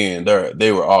 again,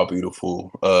 they were all beautiful.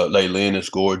 Laylin is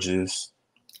gorgeous.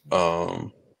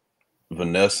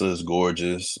 Vanessa is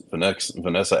gorgeous.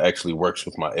 Vanessa actually works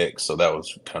with my ex, so that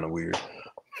was kind of weird.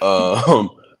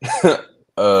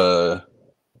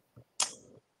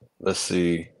 Let's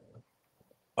see.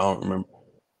 I don't remember.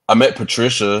 I met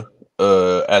Patricia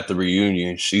at the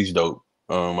reunion. She's dope.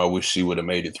 I wish she would have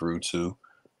made it through too.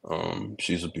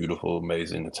 She's a beautiful,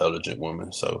 amazing, intelligent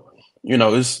woman. So,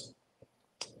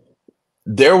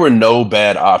 there were no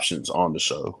bad options on the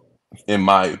show, in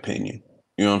my opinion.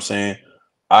 You know what I'm saying?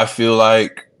 I feel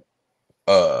like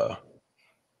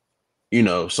you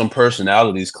know, some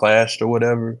personalities clashed or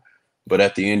whatever. But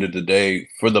at the end of the day,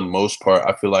 for the most part,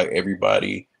 I feel like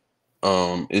everybody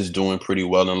is doing pretty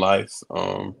well in life.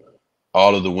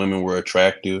 All of the women were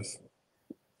attractive.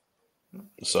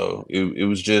 So it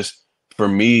was just for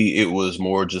me, it was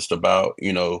more just about,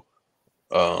 you know,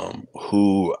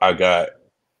 who I got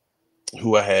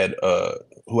who I had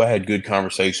who I had good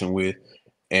conversation with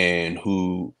and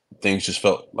who things just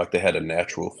felt like they had a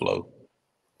natural flow.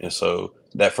 And so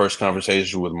that first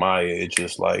conversation with Maya, it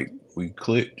just like we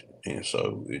clicked. And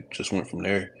so it just went from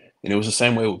there. And it was the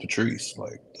same way with Patrice.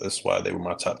 Like that's why they were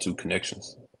my top two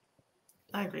connections.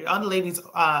 I agree. All the ladies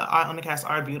on the cast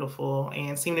are beautiful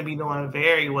and seem to be doing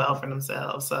very well for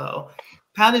themselves. So,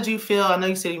 how did you feel? I know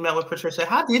you said you met with Patricia.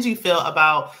 How did you feel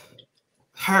about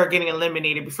her getting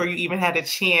eliminated before you even had a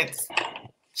chance?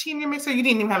 She in your mixer, you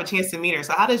didn't even have a chance to meet her.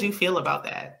 So, how did you feel about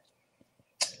that?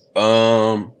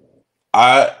 I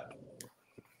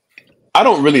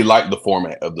don't really like the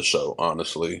format of the show,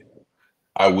 honestly.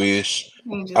 I wish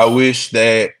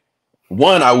that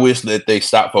I wish that they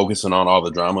stop focusing on all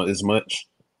the drama as much.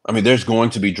 I mean, there's going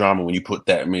to be drama when you put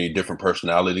that many different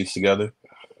personalities together,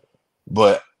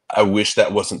 but I wish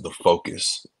that wasn't the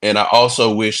focus. And I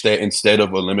also wish that instead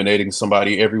of eliminating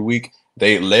somebody every week,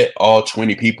 they let all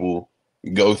 20 people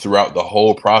go throughout the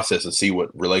whole process and see what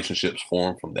relationships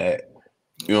form from that.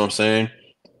 You know what I'm saying?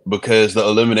 Because the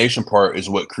elimination part is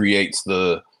what creates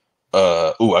the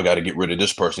I got to get rid of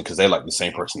this person because they like the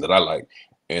same person that I like,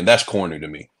 and that's corny to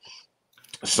me.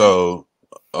 So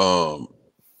I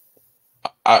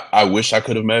wish I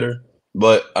could have met her,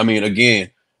 but I mean,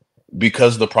 again,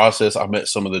 because of the process, I met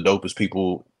some of the dopest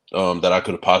people that I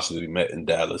could have possibly met in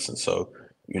Dallas, and so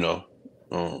you know,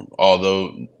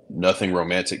 although nothing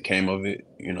romantic came of it,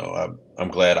 you know, I'm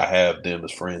glad I have them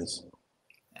as friends.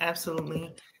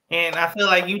 Absolutely. And I feel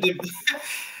like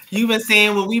you've been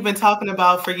saying what we've been talking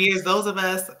about for years. Those of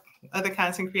us, other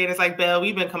content creators like Belle,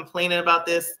 we've been complaining about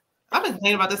this. I've been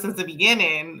complaining about this since the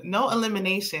beginning. No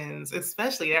eliminations,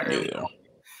 especially that early. Yeah.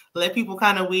 Let people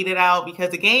kind of weed it out because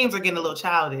the games are getting a little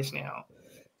childish now.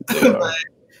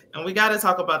 And we got to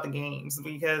talk about the games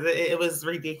because it was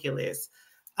ridiculous.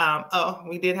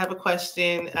 We did have a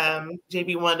question.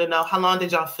 JB wanted to know, how long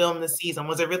did y'all film this season?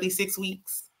 Was it really 6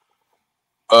 weeks?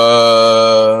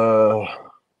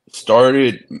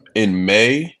 Started in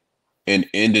May and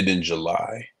ended in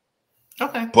July.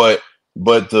 Okay. But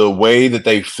the way that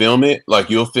they film it, like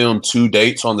you'll film 2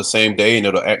 dates on the same day and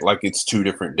it'll act like it's 2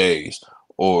 different days.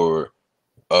 Or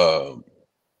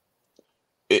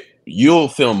you'll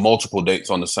film multiple dates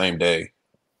on the same day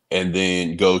and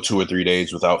then go 2 or 3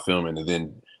 days without filming, and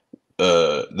then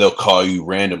they'll call you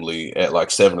randomly at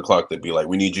like 7 o'clock. They'd be like,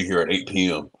 we need you here at 8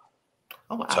 p.m.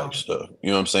 Oh, wow. Type stuff.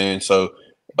 You know what I'm saying? So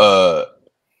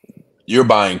you're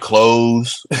buying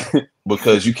clothes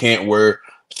because you can't wear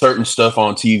certain stuff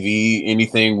on TV,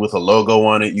 anything with a logo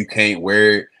on it, you can't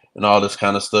wear it and all this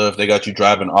kind of stuff. They got you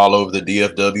driving all over the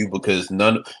DFW because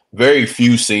very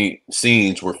few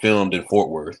scenes were filmed in Fort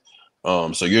Worth.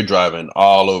 So you're driving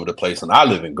all over the place, and I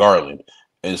live in Garland.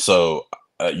 And so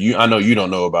I know you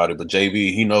don't know about it, but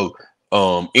JB, he know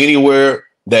anywhere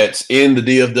that's in the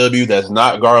DFW that's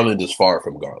not Garland is far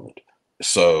from Garland.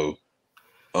 So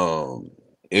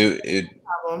it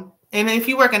and if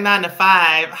you work a 9 to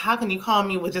 5, how can you call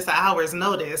me with just an hour's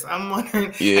notice? I'm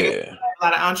wondering. Yeah, a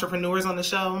lot of entrepreneurs on the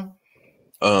show.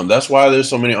 That's why there's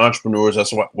so many entrepreneurs.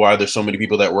 That's why there's so many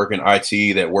people that work in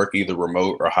IT that work either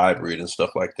remote or hybrid and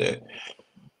stuff like that.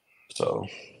 So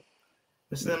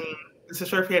it's a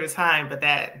short period of time, but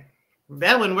that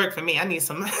wouldn't work for me. I need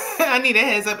I need a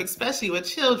heads up, especially with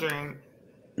children.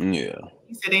 Yeah.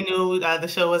 You said they knew the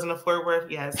show wasn't a Fort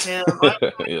Worth. Yes, hell.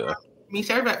 Yeah. Me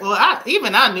sure, but well, I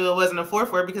knew it wasn't a Fort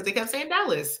Worth because they kept saying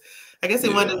Dallas. I guess they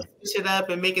wanted to switch it up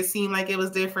and make it seem like it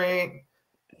was different.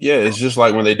 Yeah, it's just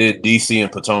like when they did DC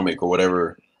and Potomac or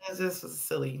whatever. It's just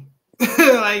silly.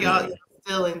 Like y'all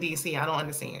still in DC. I don't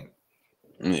understand.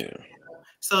 Yeah.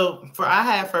 So for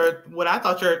what I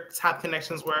thought your top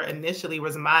connections were initially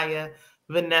was Maya,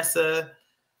 Vanessa,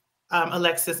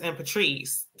 Alexis, and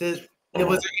Patrice. Was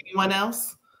there anyone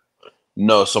else?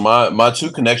 No. So my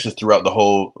 2 connections throughout the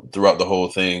whole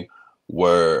thing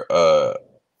were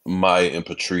Maya and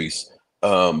Patrice.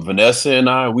 Vanessa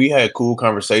and we had cool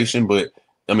conversation, but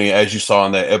I mean, as you saw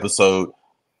in that episode,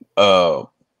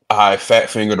 I fat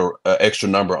fingered an extra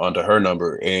number onto her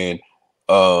number, and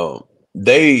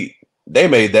they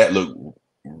made that look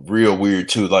real weird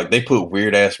too. Like they put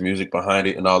weird ass music behind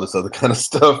it and all this other kind of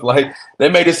stuff. Like they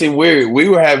made it seem weird. We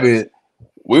were having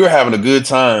a good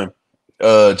time,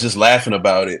 just laughing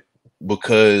about it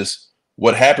because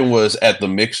what happened was at the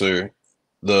mixer,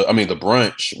 the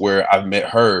brunch where I met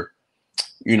her,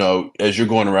 you know, as you're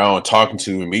going around and talking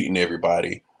to and meeting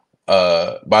everybody,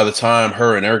 by the time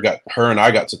her and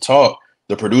I got to talk,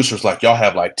 the producer's like, y'all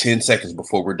have like 10 seconds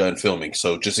before we're done filming.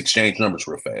 So just exchange numbers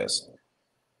real fast.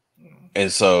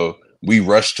 And so we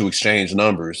rushed to exchange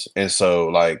numbers. And so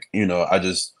like, you know, I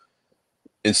just,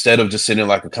 instead of just sending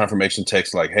like a confirmation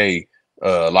text, like, hey,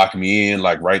 lock me in,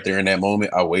 like right there in that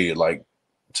moment, I waited like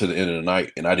to the end of the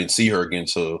night, and I didn't see her again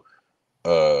till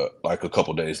like a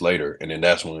couple days later. And then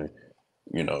that's when,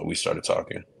 you know, we started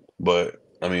talking. But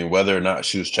I mean, whether or not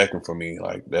she was checking for me,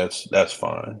 like that's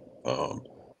fine.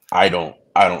 I don't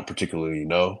particularly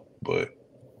know, but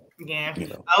yeah, you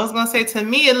know. I was gonna say, to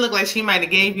me, it looked like she might have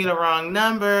gave you the wrong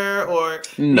number, or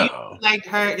No, like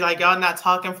her, like y'all not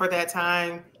talking for that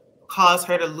time caused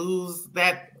her to lose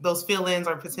those feelings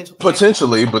or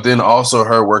potentially, but then also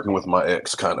her working with my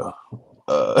ex kind of,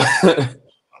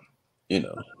 you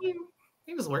know.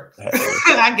 It was work.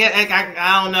 I get.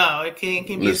 I don't know. It can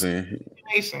be listen.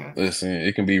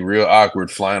 It can be real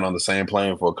awkward flying on the same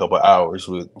plane for a couple of hours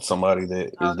with somebody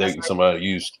that is dating somebody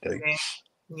you used to date.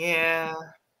 Yeah.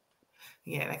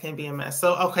 Yeah, that can be a mess.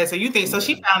 So okay, so you think so?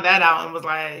 She found that out and was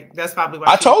like, "That's probably why."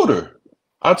 I told her.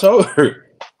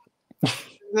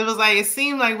 It was like, it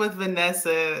seemed like with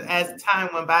Vanessa, as time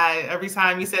went by, every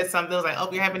time you said something, it was like,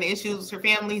 "Oh, you're having issues with your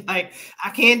family. Like, I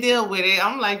can't deal with it."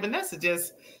 I'm like, Vanessa,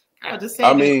 just say.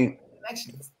 I mean,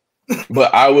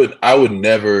 but I would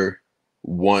never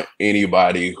want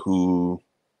anybody who,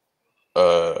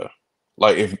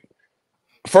 like, if,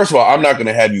 first of all, I'm not going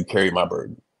to have you carry my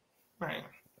burden. Right.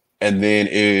 And then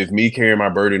if me carrying my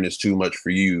burden is too much for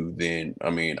you, then I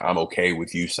mean, I'm okay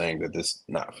with you saying that this is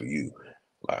not for you.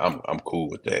 Like, I'm cool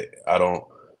with that.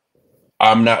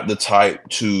 I'm not the type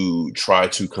to try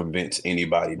to convince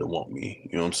anybody to want me.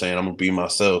 You know what I'm saying? I'm gonna be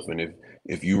myself, and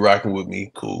if you rocking with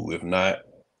me, cool. If not,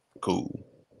 cool.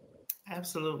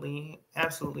 Absolutely,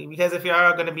 because if you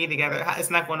are going to be together,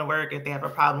 it's not going to work if they have a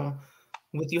problem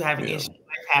with you having issues.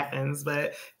 That happens,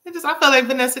 but I feel like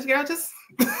Vanessa, girl, just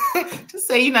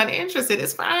say you're not interested.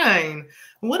 It's fine.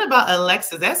 What about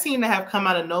Alexis? That seemed to have come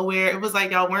out of nowhere. It was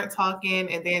like y'all weren't talking,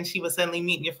 and then she was suddenly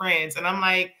meeting your friends, and I'm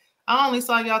like, I only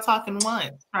saw y'all talking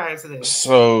once prior to this.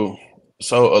 So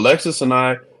Alexis and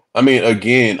I mean,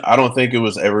 again, I don't think it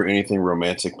was ever anything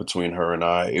romantic between her and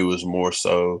I. It was more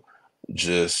so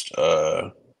just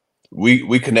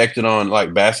we connected on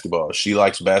like basketball. She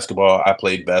likes basketball. I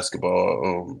played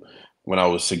basketball when I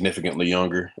was significantly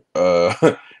younger.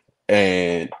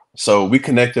 And so we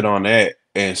connected on that.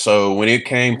 And so when it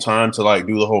came time to like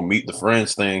do the whole meet the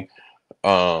friends thing,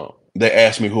 they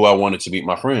asked me who I wanted to meet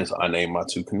my friends. I named my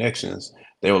 2 connections.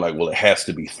 They were like, well, it has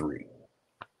to be 3.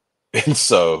 And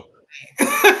so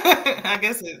I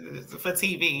guess it's for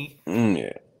TV.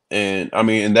 Yeah. And I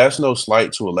mean, and that's no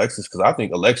slight to Alexis, because I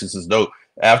think Alexis is dope.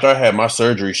 After I had my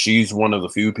surgery, she's one of the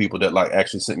few people that like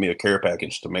actually sent me a care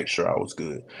package to make sure I was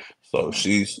good. So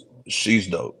she's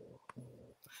dope.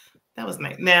 That was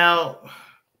nice. Now,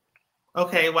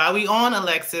 okay, while we on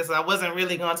Alexis, I wasn't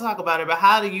really going to talk about her, but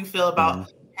how do you feel about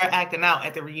her acting out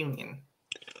at the reunion?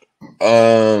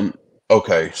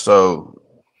 Okay, so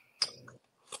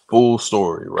full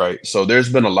story, right? So there's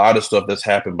been a lot of stuff that's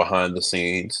happened behind the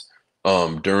scenes.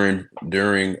 During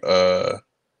I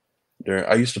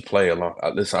used to play a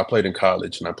lot. Listen, I played in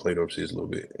college and I played overseas a little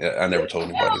bit. I never told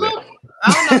anybody that.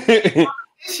 I don't know.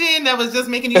 That was just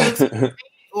making you look.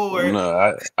 Or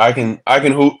no, I can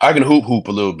hoop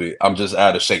a little bit. I'm just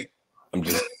out of shape. I'm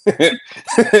just.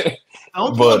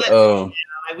 But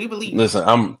we believe.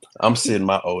 Listen, I'm sitting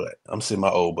my old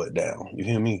butt down. You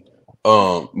hear me?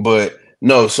 But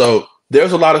no. So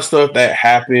there's a lot of stuff that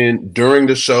happened during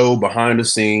the show, behind the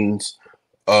scenes,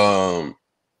 and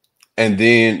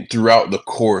then throughout the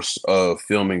course of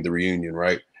filming the reunion,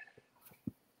 right?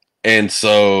 And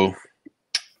so,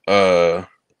 all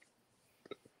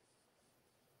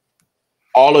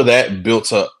of that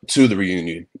built up to the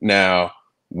reunion. Now,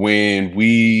 when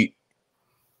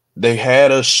they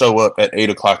had us show up at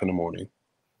 8:00 in the morning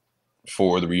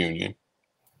for the reunion,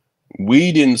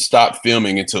 we didn't stop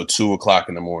filming until 2:00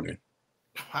 in the morning.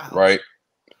 Wow. Right.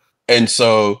 And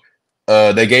so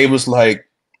they gave us like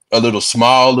a little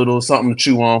something to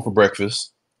chew on for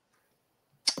breakfast.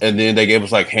 And then they gave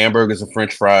us like hamburgers and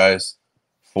French fries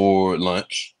for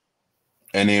lunch.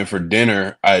 And then for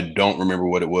dinner, I don't remember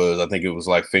what it was. I think it was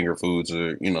like finger foods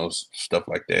or, stuff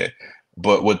like that.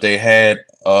 But what they had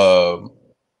an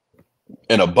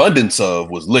abundance of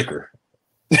was liquor.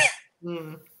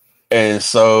 And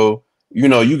so,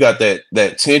 you got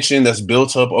that tension that's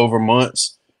built up over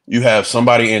months. you have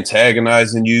somebody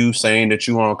antagonizing you, saying that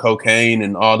you on cocaine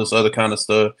and all this other kind of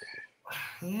stuff.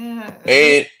 Yeah.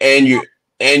 And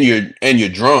you're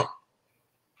drunk.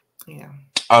 Yeah.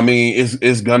 I mean,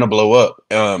 it's gonna blow up.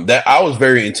 That I was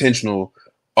very intentional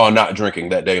on not drinking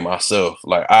that day myself.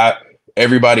 Like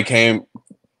everybody came.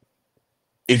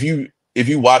 If you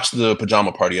watch the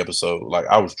pajama party episode, like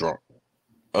I was drunk.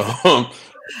 Yeah,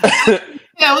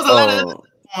 it was a lot of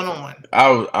going on.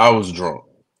 I was drunk.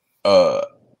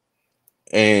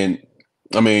 And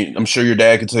I mean, I'm sure your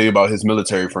dad could tell you about his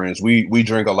military friends. We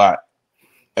drink a lot.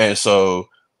 And so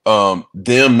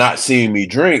them not seeing me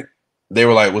drink, they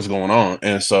were like, what's going on?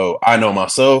 And so I know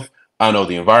myself, I know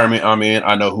the environment I'm in,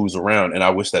 I know who's around, and I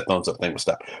wish that thumbs up thing would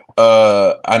stop.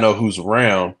 I know who's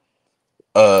around.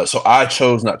 So I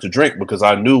chose not to drink because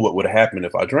I knew what would happen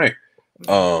if I drank.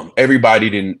 Everybody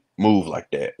didn't move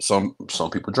like that. Some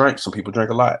people drank, some people drank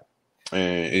a lot.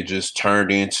 And it just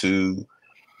turned into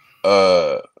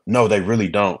no, they really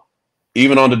don't.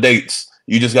 Even on the dates,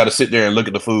 you just got to sit there and look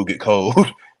at the food get cold.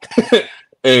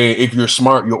 And if you're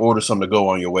smart, you'll order something to go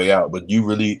on your way out. But you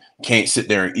really can't sit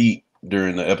there and eat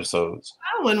during the episodes.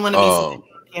 I wouldn't want to be on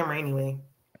camera anyway.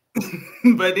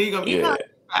 But then you're gonna be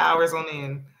hours on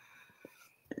end.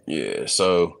 Yeah.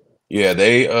 So yeah,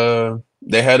 they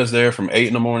had us there from 8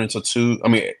 in the morning till 2. I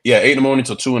mean, yeah, 8 in the morning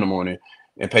till 2 in the morning,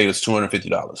 and paid us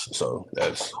 $250. So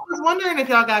that's. I was wondering if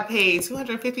y'all got paid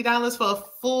 $250 for a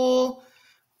full.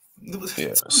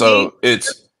 Yeah. So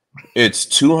it's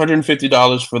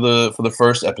 $250 for the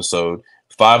first episode,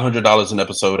 $500 an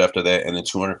episode after that, and then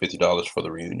 $250 for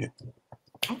the reunion.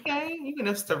 Okay, you can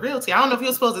have the realty. I don't know if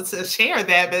you're supposed to share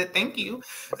that, but thank you.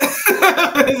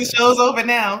 The show's over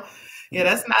now. Yeah,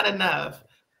 that's not enough.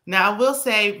 Now I will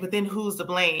say, but then who's to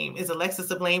blame? Is Alexis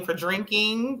to blame for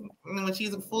drinking when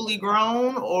she's fully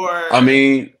grown, or? I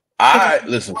mean,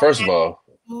 listen. First of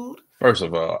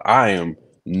all, I am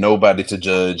nobody to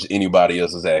judge anybody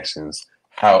else's actions.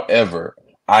 However,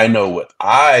 I know what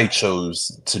I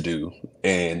chose to do,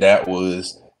 and that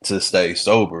was to stay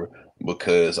sober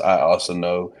because I also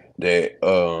know that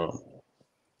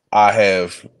I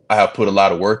have put a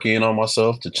lot of work in on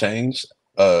myself to change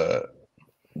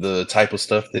the type of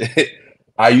stuff that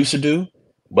I used to do,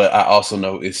 but I also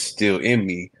know it's still in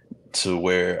me to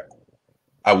where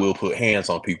I will put hands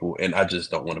on people, and I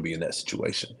just don't want to be in that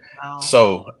situation. Wow.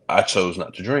 So I chose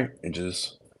not to drink and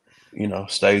just,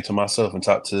 stay to myself and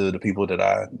talk to the people that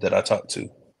I talk to.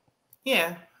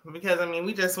 Yeah, because I mean,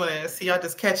 we just want to see y'all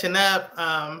just catching up.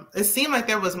 It seemed like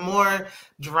there was more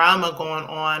drama going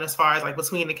on as far as like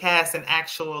between the cast and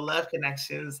actual love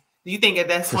connections. Do you think at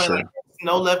that point, like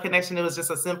no love connection, it was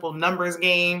just a simple numbers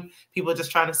game, people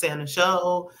just trying to stay on the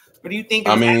show? Or do you think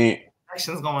there was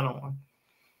connections going on?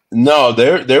 No,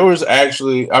 there was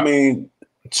actually, I mean,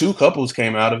 2 couples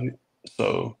came out of it.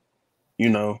 So,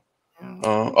 and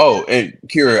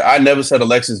Kira, I never said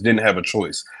Alexis didn't have a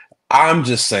choice. I'm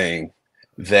just saying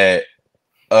that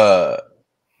the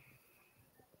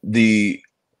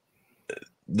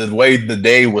way the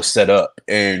day was set up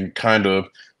and kind of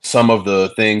some of the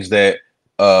things that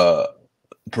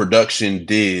production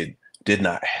did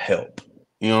not help.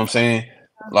 You know what I'm saying?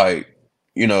 Like,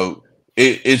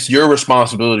 it's your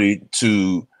responsibility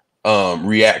to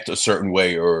react a certain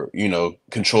way or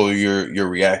control your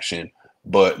reaction,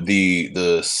 but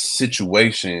the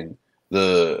situation,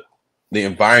 the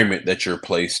environment that you're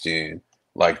placed in,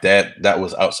 like that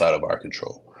was outside of our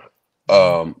control.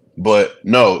 But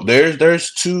no,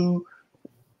 there's 2.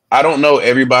 I don't know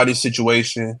everybody's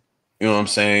situation, you know what I'm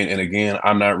saying? And again,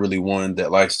 I'm not really one that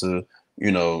likes to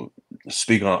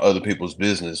speak on other people's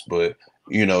business, but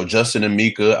Justin and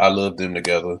Mika, I love them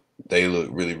together. They look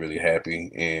really, really happy.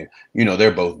 And,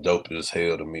 they're both dope as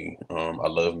hell to me. I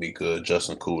love Mika.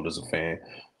 Justin cool as a fan.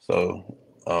 So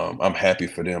I'm happy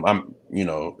for them. I'm,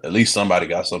 at least somebody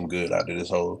got something good out of this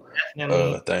whole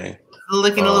thing.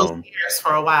 Looking a little scarce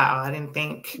for a while. I didn't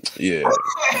think. Yeah.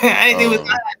 I didn't think it was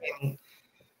not happening.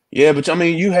 Yeah, but I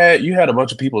mean, you had a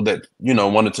bunch of people that,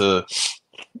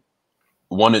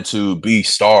 wanted to be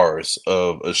stars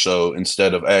of a show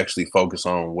instead of actually focus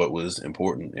on what was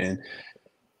important. And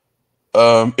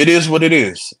it is what it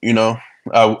is.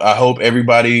 I hope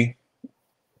everybody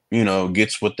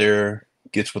gets what they were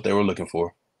looking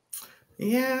for.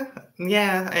 Yeah,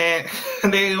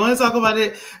 and they want to talk about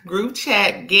it. Group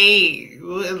chat gay,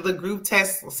 the group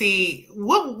text. See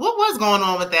what was going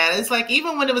on with that? It's like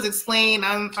even when it was explained,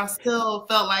 I still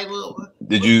felt like, well,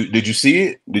 did you see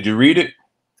it? Did you read it?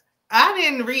 I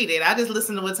didn't read it. I just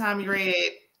listened to what Tommy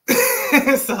read.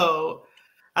 So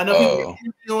I know people were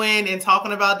interviewing and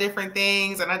talking about different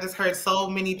things, and I just heard so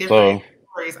many different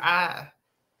stories.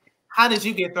 How did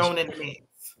you get thrown in the mix?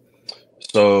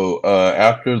 So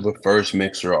after the first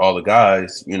mixer, all the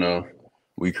guys,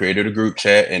 we created a group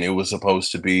chat, and it was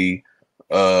supposed to be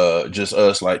just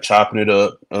us like chopping it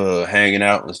up, hanging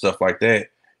out and stuff like that.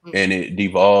 And it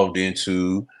devolved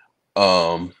into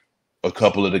um a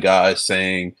couple of the guys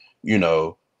saying, you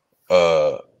know,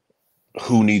 uh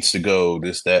who needs to go,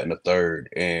 this, that, and the third.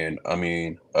 And I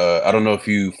mean, I don't know if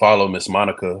you follow Miss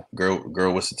Monica,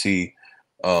 girl with the T.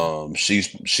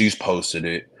 She's posted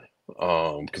it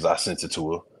because I sent it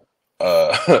to her.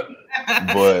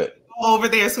 But over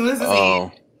there as soon as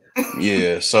it's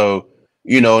yeah, so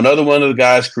another one of the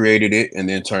guys created it and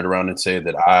then turned around and said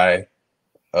that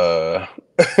uh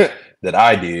that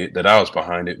I was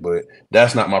behind it, but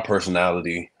that's not my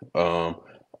personality.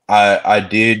 I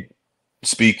did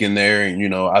speak in there,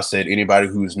 and I said anybody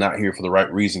who's not here for the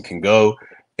right reason can go.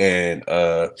 And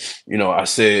I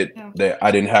said that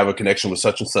I didn't have a connection with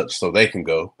such and such, so they can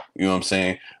go. You know what I'm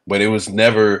saying? But it was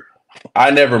never,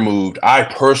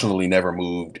 I personally never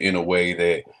moved in a way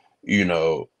that,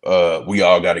 we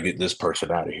all got to get this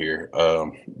person out of here.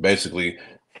 Basically,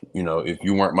 if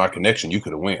you weren't my connection, you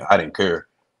could have went. I didn't care.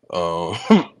 So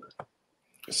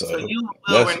you and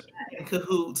Will were not in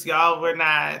cahoots. Y'all were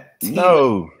not.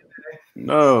 No.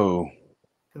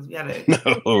 Because we gotta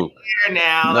no.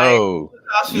 Now, no.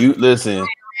 Like, you listen.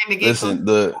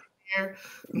 The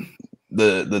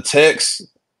texts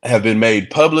have been made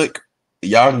public.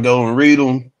 Y'all can go and read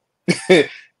them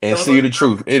and see the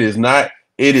truth. It is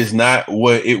not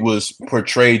what it was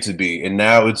portrayed to be, and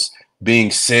now it's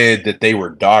being said that they were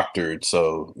doctored.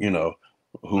 So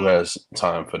who has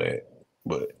time for that?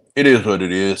 But it is what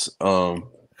it is.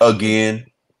 Again,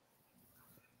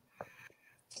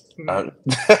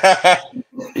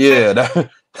 yeah.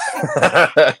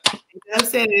 I'm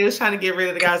saying it was trying to get rid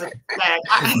of the guys with the flag.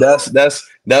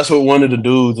 That's what one of the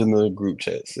dudes in the group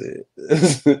chat said.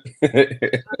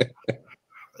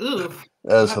 Ooh,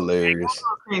 that's hilarious.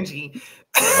 Cringy.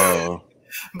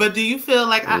 But do you feel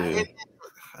like I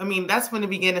mean, that's when it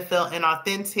began to feel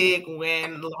inauthentic,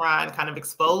 when LaRon kind of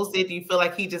exposed it. Do you feel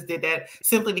like he just did that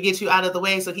simply to get you out of the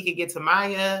way so he could get to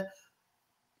Maya?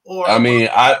 Or I mean,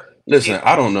 I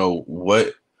don't know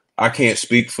what, I can't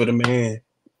speak for the man.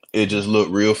 It just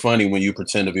looked real funny when you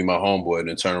pretend to be my homeboy and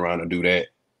then turn around and do that.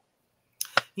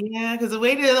 Yeah, because it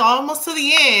waited almost to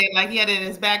the end, like he had it in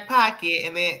his back pocket,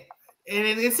 and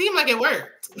it seemed like it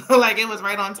worked. Like it was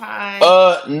right on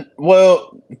time.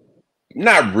 Well,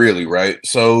 not really, right?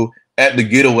 So at the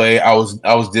getaway, I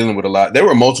was dealing with a lot. There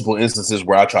were multiple instances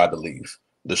where I tried to leave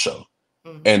the show,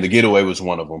 and the getaway was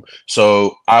one of them.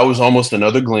 So I was almost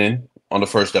another Glenn on the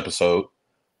first episode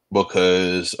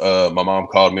because my mom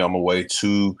called me on my way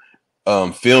to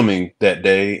filming that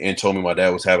day and told me my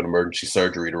dad was having emergency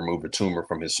surgery to remove a tumor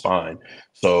from his spine.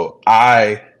 So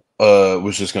I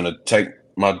was just gonna take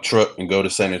my truck and go to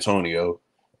San Antonio,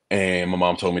 and my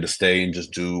mom told me to stay and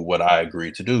just do what I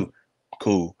agreed to do.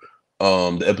 Cool.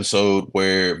 The episode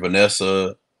where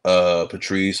Vanessa,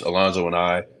 Patrice, Alonzo, and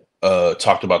I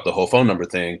talked about the whole phone number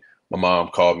thing, my mom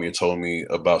called me and told me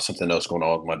about something else going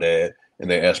on with my dad, and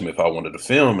they asked me if I wanted to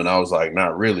film, and I was like,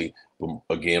 not really. But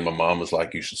again, my mom was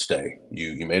like, you should stay.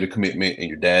 You made a commitment, and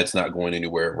your dad's not going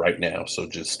anywhere right now, so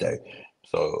just stay.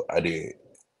 So I did.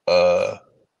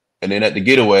 And then at the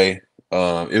getaway,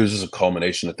 it was just a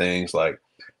culmination of things. Like,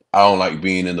 I don't like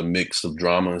being in the mix of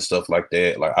drama and stuff like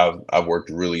that. Like I've worked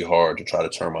really hard to try to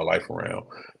turn my life around.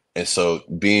 And so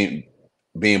being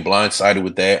blindsided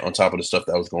with that on top of the stuff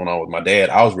that was going on with my dad,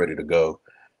 I was ready to go.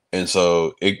 And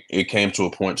so it came to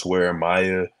a point to where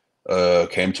Maya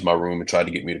came to my room and tried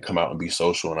to get me to come out and be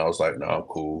social. And I was like, no, I'm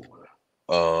cool.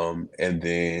 And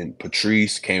then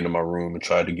Patrice came to my room and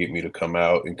tried to get me to come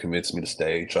out and convince me to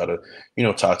stay, try to,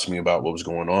 talk to me about what was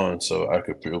going on so I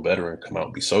could feel better and come out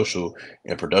and be social.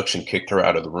 And production kicked her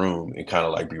out of the room and kind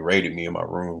of like berated me in my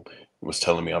room and was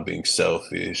telling me I'm being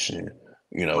selfish and,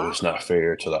 it's not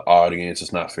fair to the audience.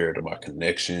 It's not fair to my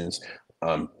connections.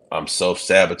 I'm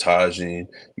self-sabotaging,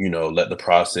 let the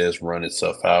process run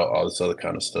itself out, all this other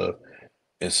kind of stuff.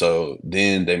 And so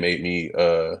then they made me,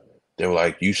 they were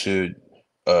like, you should,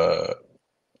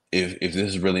 if this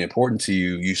is really important to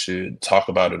you, you should talk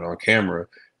about it on camera.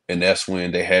 And that's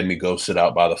when they had me go sit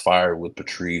out by the fire with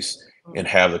Patrice and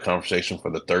have the conversation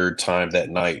for the third time that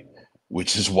night,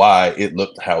 which is why it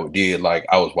looked how it did. Like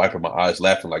I was wiping my eyes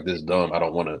laughing like, this is dumb. I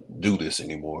don't want to do this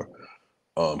anymore.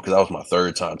 Because that was my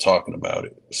third time talking about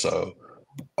it. So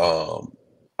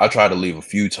I tried to leave a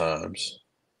few times.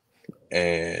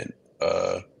 And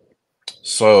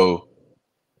so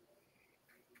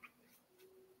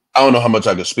I don't know how much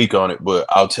I could speak on it, but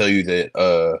I'll tell you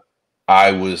that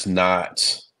I was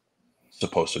not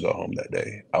supposed to go home that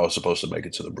day. I was supposed to make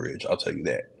it to the bridge. I'll tell you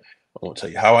that. I won't tell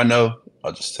you how I know.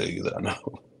 I'll just tell you that I know.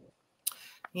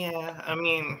 Yeah, I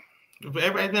mean,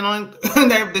 everybody's been on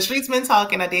the streets been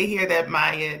talking. I did hear that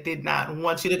Maya did not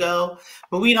want you to go,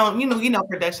 but we don't,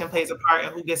 production plays a part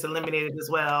of who gets eliminated as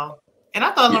well. And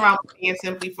I thought Yeah, LaRon was staying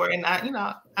simply for, and I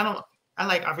don't, I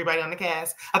like everybody on the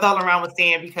cast. I thought LaRon was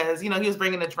staying because, he was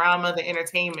bringing the drama, the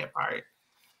entertainment part.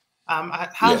 yeah,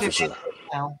 How's your for dad sure.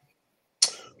 now?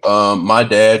 My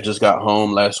dad just got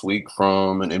home last week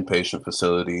from an inpatient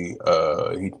facility.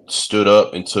 He stood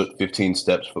up and took 15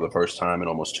 steps for the first time in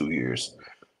almost 2 years.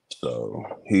 So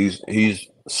he's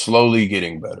slowly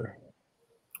getting better,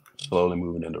 slowly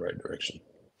moving in the right direction.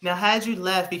 Now, had you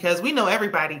left, because we know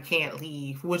everybody can't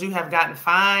leave, would you have gotten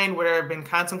fined? Would there have been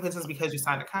consequences because you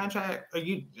signed a contract? Or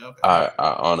you okay?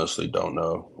 I honestly don't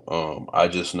know. I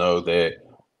just know that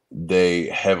they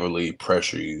heavily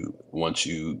pressure you once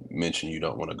you mention you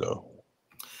don't want to go.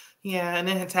 Yeah, and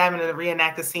then it's having to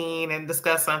reenact the scene and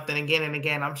discuss something again and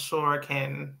again, I'm sure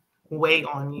can weigh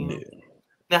on you. Yeah,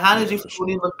 Now, how did yeah, you for feel when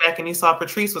sure. you look back and you saw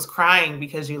Patrice was crying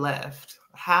because you left?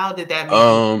 How did that make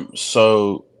you?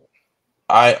 So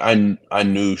I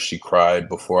knew she cried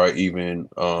before I even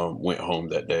went home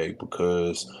that day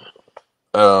because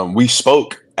we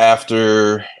spoke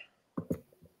after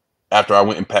I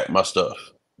went and packed my stuff.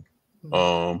 Mhm.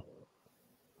 Um,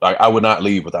 like I would not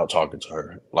leave without talking to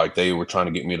her. Like they were trying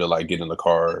to get me to like get in the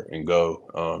car and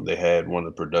go. They had one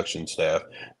of the production staff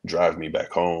drive me back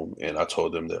home, and I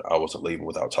told them that I wasn't leaving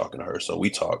without talking to her. So we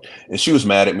talked, and she was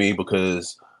mad at me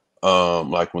because,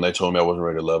 like when they told me I wasn't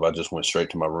ready to love, I just went straight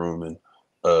to my room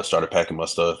and started packing my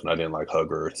stuff, and I didn't like hug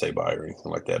her or say bye or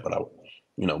anything like that. But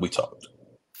we talked.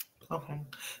 Okay.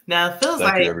 Now it feels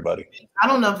Thank you, like everybody. I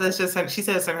don't know if that's just she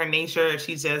says in her nature, if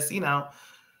she's just,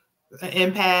 an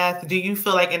empath. Do you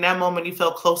feel like in that moment you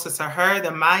felt closer to her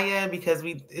than Maya? Because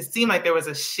it seemed like there was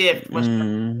a shift when she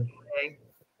Mm, was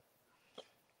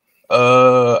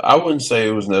I wouldn't say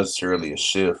it was necessarily a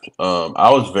shift. I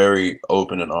was very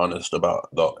open and honest about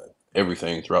the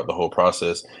everything throughout the whole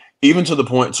process, even to the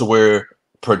point to where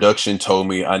production told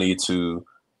me I need to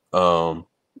um,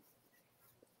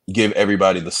 give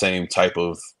everybody the same type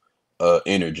of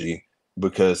energy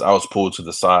because I was pulled to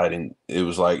the side and it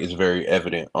was like it's very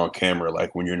evident on camera,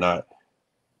 like when you're not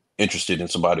interested in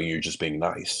somebody, you're just being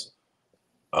nice.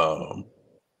 Um,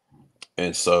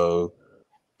 and so.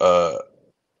 Uh,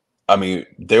 I mean,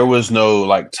 there was no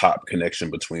like top connection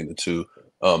between the two.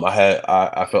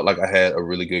 I felt like I had a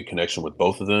really good connection with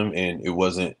both of them, and it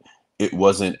wasn't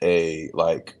a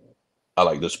like I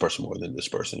like this person more than this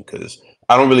person because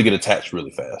I don't really get attached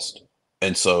really fast,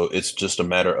 and so it's just a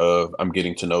matter of I'm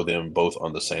getting to know them both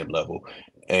on the same level,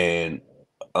 and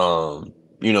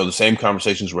the same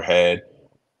conversations were had,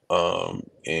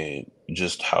 and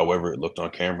just however it looked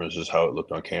on camera is just how it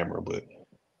looked on camera, but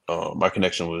my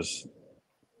connection was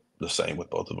the same with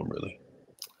both of them really.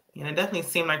 And it definitely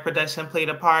seemed like production played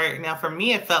a part. Now, for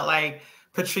me, it felt like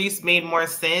Patrice made more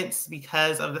sense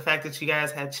because of the fact that you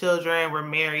guys had children, were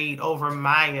married over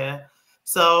Maya.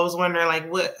 So I was wondering, like,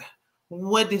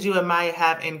 what did you and Maya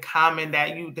have in common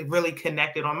that you really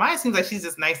connected on? Maya seems like she's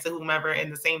just nice to whomever,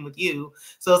 and the same with you.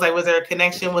 So it's like, was there a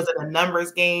connection? Was it a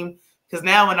numbers game? Because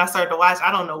now when I start to watch,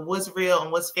 I don't know what's real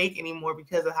and what's fake anymore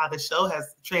because of how the show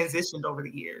has transitioned over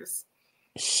the years.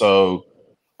 So,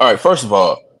 all right, first of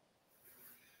all,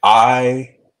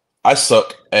 I I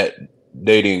suck at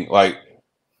dating like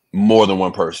more than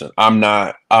one person. Uh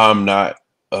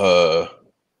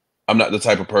I'm not the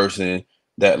type of person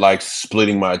that likes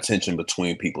splitting my attention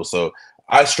between people. So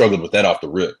I struggled with that off the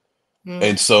rip. Mm,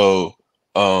 And so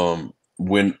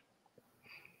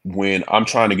when I'm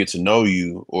trying to get to know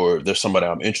you or there's somebody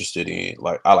I'm interested in,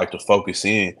 like I like to focus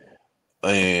in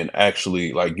and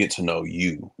actually like get to know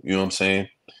you. You know what I'm saying?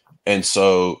 And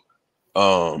so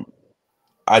um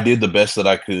I did the best that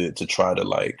I could to try to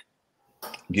like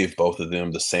give both of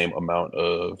them the same amount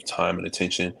of time and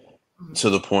attention mm, to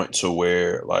the point to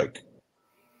where like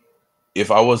if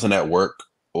I wasn't at work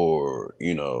or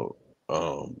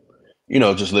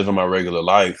just living my regular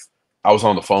life, I was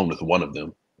on the phone with one of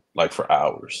them like for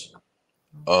hours.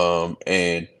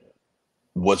 And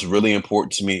what's really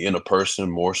important to me in a person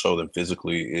more so than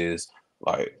physically is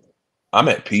like I'm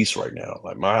at peace right now.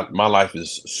 Like my life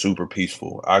is super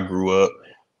peaceful. I grew up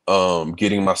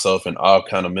getting myself in all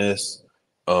kind of mess.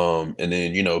 And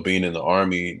then, being in the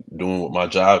army, doing what my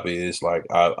job is, like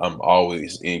I'm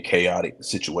always in chaotic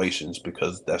situations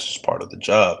because that's just part of the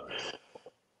job.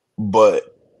 But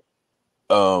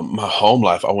my home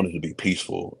life, I want it to be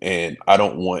peaceful, and I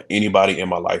don't want anybody in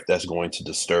my life that's going to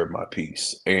disturb my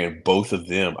peace. And both of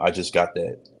them, I just got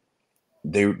that.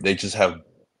 they just have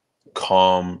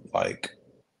calm like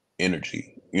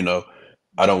energy.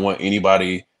 I don't want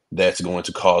anybody that's going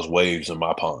to cause waves in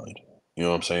my pond. You know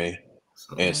what I'm saying?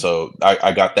 And Absolutely. so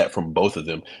I got that from both of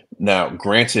them. Now,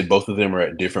 granted, both of them are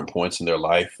at different points in their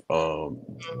life.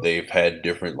 They've had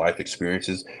different life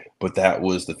experiences, but that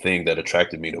was the thing that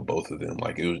attracted me to both of them.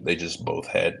 Like they just both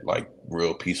had like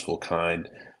real peaceful, kind,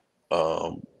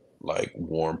 um, like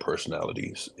warm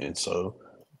personalities, and so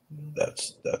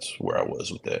that's where I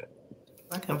was with that.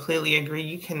 I completely agree.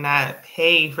 You cannot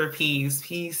pay for peace.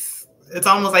 Peace. It's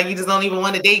almost like you just don't even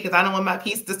want to date because I don't want my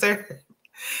peace disturbed.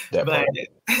 That But part.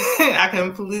 I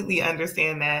completely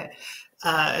understand that.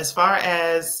 As far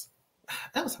as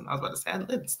that was something I was about to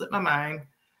say, it slipped my mind.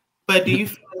 But do you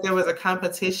feel like there was a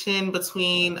competition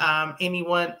between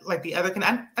anyone like the other?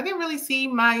 I didn't really see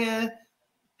Maya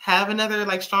have another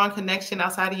like strong connection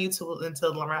outside of you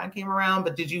until Lauren came around.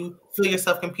 But did you feel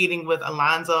yourself competing with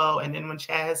Alonzo, and then when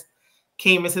Chaz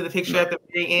came into the picture No, at the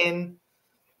very end?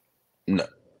 no,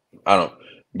 I don't,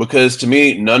 because to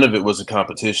me, none of it was a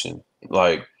competition.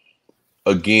 Like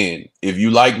again, if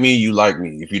you like me, you like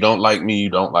me. If you don't like me, you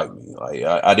don't like me. Like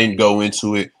I didn't go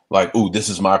into it like, "Ooh, this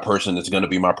is my person. It's gonna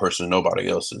be my person, nobody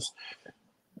else's."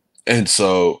 And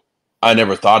so I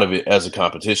never thought of it as a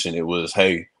competition. It was,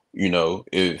 hey,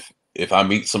 if I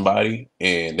meet somebody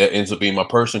and that ends up being my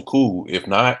person, cool. If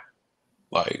not,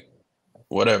 like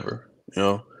whatever.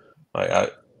 Like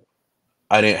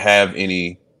I didn't have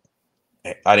any.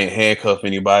 I didn't handcuff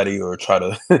anybody or try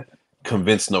to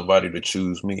convince nobody to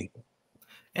choose me.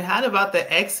 And how about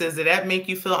the exes? Did that make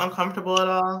you feel uncomfortable at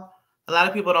all? A lot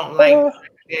of people don't like Uh,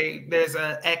 there's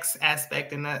a ex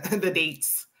aspect in the the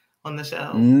dates on the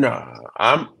show. Nah,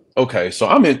 I'm okay. So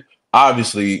I'm in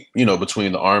obviously,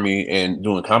 between the army and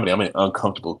doing comedy, I'm in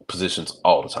uncomfortable positions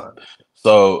all the time.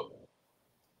 So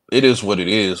it is what it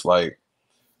is. Like,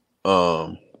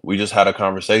 we just had a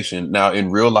conversation. Now,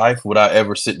 in real life, would I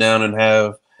ever sit down and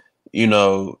have, you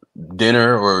know,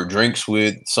 dinner or drinks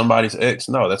with somebody's ex?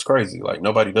 No, that's crazy. Like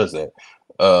nobody does that.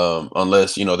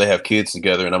 Unless, they have kids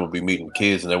together and I'm gonna be meeting the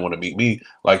kids and they want to meet me.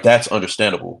 Like that's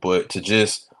understandable. But to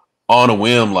just on a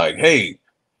whim, like, hey,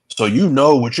 so you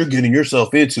know what you're getting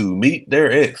yourself into. Meet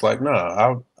their ex. Like,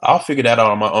 nah, I'll figure that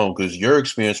out on my own because your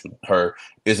experience with her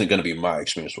isn't going to be my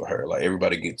experience with her. Like,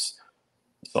 everybody gets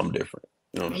something different.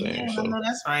 You know what I'm Yeah, saying? I So, know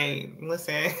that's right.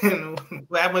 Listen,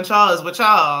 what happened with y'all is with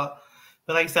y'all.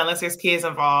 But like you said, unless there's kids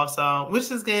involved, so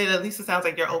which is good. At least it sounds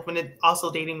like you're open to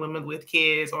also dating women with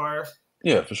kids or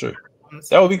yeah, for sure.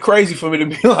 That would so be crazy for me to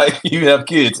be like, you have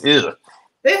kids. Ew.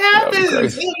 it That would be happens.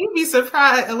 crazy. Yeah, you'd be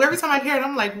surprised. Every time I hear it,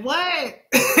 I'm like, what?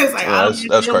 It's like That's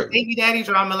automatic crazy. baby daddy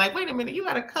drama. Like, wait a minute, you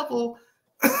got a couple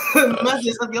That's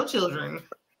mothers of your children.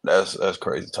 that's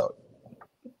crazy talk.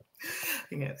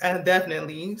 Yeah,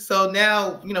 definitely. So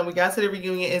now, we got to the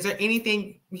reunion. Is there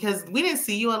anything, because we didn't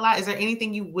see you a lot, is there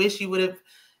anything you wish you would have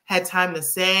had time to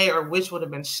say or wish would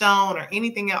have been shown or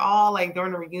anything at all, like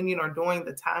during the reunion or during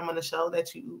the time on the show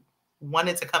that you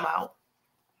wanted to come out?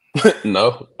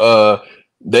 No.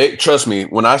 They trust me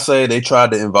when I say they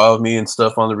tried to involve me and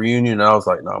stuff on the reunion. I was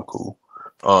like, no, I'm cool.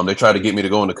 They tried to get me to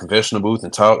go in the confessional booth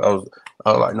and talk. I was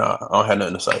like, nah, I don't have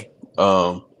nothing to say.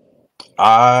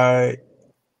 I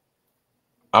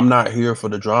I'm not here for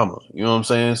the drama. You know what I'm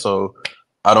saying? So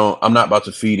I'm not about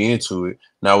to feed into it.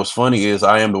 Now what's funny is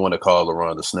I am the one that called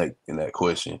LaRon the snake in that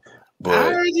question. I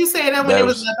But heard you say that when that it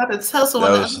was was about to tussle that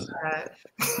on the other was side.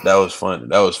 that was funny.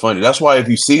 That was funny. That's why if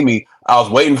you see me, I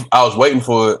was waiting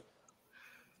for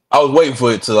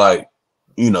it to like,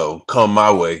 come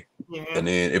my way. Yeah. And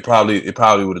then it probably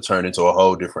would have turned into a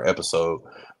whole different episode.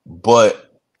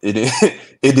 But it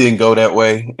it didn't go that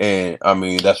way. And I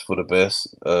mean that's for the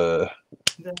best.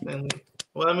 Definitely.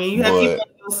 Well, I mean, you have people But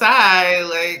on your side.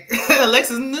 Like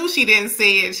Alexis knew she didn't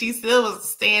say it. She still was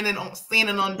standing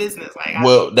on business. Like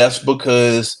well, that's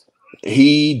because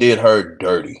he did her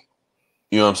dirty.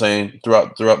 You know what I'm saying?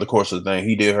 Throughout the course of the thing,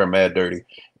 he did her mad dirty.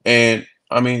 And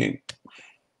I mean,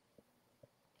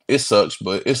 it sucks,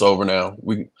 but it's over now.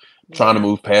 We trying to yeah.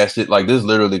 move past it. Like this is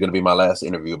literally gonna be my last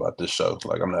interview about this show.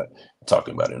 Like I'm not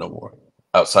talking about it no more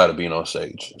outside of being on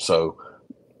stage. So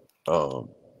um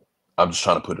I'm just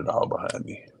trying to put it all behind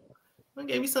me. We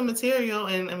gave you some material,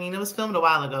 and I mean, it was filmed a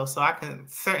while ago, so I can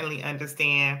certainly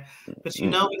understand. But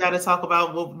Mm, we got to talk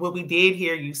about what we did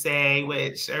hear you say,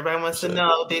 which everybody wants to so,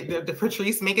 know. Did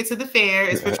Patrice make it to the fair?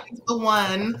 Is Patrice the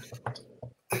one?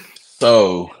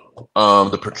 so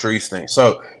the Patrice thing.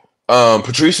 So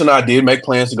Patrice and I did make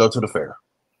plans to go to the fair.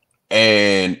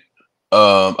 And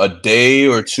a day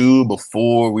or two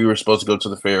before we were supposed to go to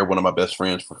the fair, one of my best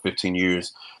friends for 15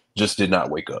 years just did not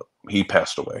wake up. He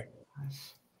passed away.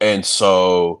 And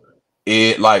so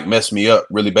it like messed me up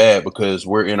really bad because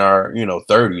we're in our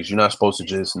 30s. You're not supposed to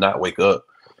just not wake up.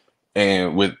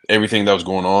 And with everything that was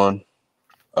going on,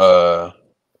 uh,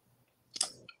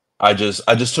 I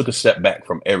just took a step back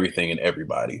from everything and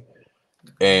everybody,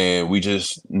 and we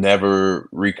just never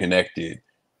reconnected.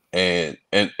 And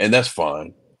that's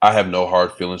fine. I have no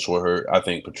hard feelings for her. I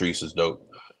think Patrice is dope,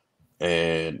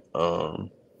 and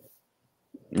I'm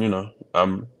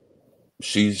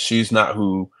she's not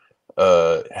who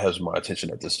has my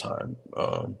attention at this time.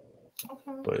 Okay.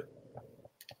 But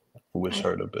wish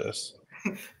her the best.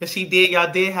 But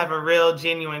y'all did have a real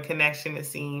genuine connection, it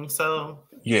seems. So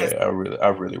Yeah, I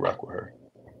really rock with her.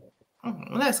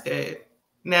 well, that's good.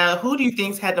 Now, who do you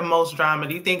think's had the most drama?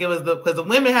 Do you think it was because the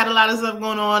women had a lot of stuff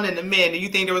going on and the men? Do you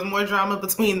think there was more drama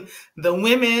between the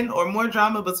women or more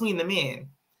drama between the men?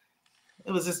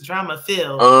 It was just drama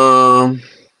filled. I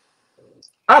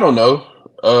don't know.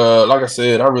 Like I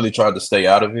said, I really tried to stay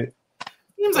out of it.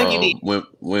 Seems like you did.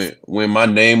 When my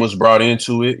name was brought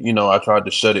into it, I tried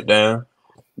to shut it down.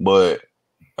 But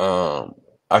I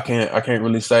can't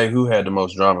really say who had the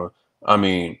most drama. I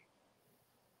mean,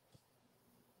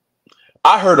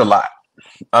 I heard a lot.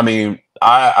 I mean,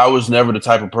 I was never the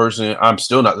type of person. I'm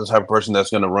still not the type of person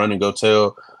that's gonna run and go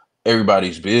tell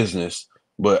everybody's business.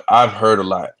 But I've heard a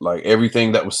lot. Like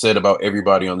everything that was said about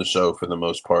everybody on the show, for the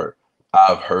most part,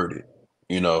 I've heard it.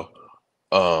 You know,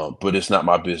 but it's not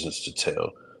my business to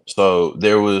tell. So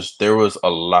there was a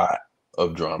lot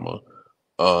of drama.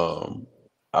 Um,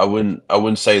 I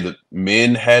wouldn't say that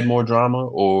men had more drama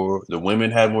or the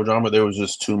women had more drama. There was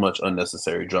just too much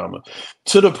unnecessary drama,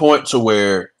 to the point to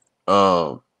where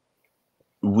um,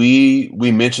 we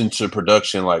mentioned to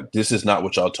production like this is not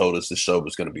what y'all told us the show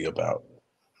was going to be about.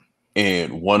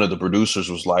 And one of the producers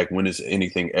was like, "When is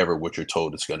anything ever what you're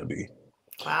told it's going to be?"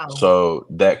 Wow. So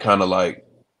that kind of like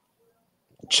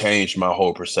changed my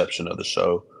whole perception of the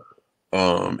show.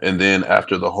 And then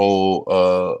after the whole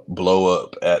blow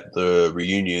up at the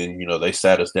reunion, they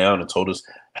sat us down and told us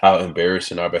how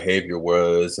embarrassing our behavior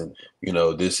was, and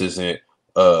this isn't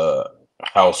uh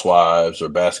housewives or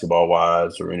basketball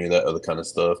wives or any of that other kind of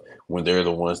stuff when they're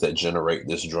the ones that generate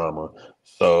this drama.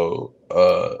 So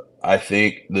I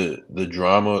think the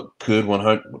drama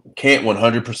can't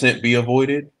 100% be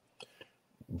avoided,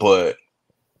 but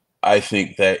I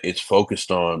think that it's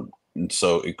focused on, and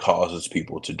so it causes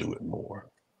people to do it more,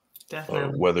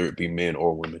 Definitely. whether it be men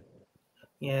or women.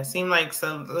 Yeah, it seemed like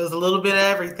there was a little bit of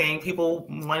everything. People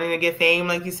wanting to get fame,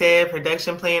 like you said,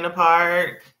 production playing a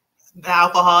part. The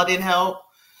alcohol didn't help.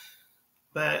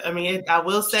 But I mean, I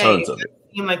will say, Tons of it it.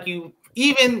 seemed like you,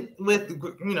 even with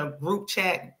group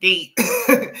chat date,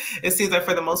 it seems like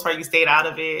for the most part you stayed out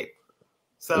of it.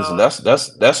 So Listen,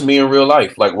 that's me in real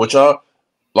life. Like what y'all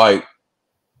like.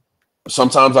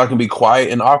 Sometimes I can be quiet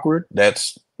and awkward.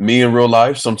 That's me in real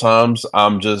life. Sometimes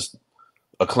I'm just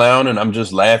a clown and I'm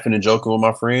just laughing and joking with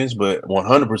my friends. But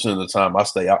 100% of the time, I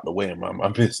stay out the way and mind my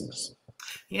business.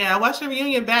 yeah, I watched the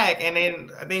reunion back, and then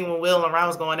I think when Will and Ron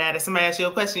was going at it, somebody asked you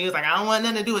a question. He was like, "I don't want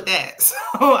nothing to do with that." So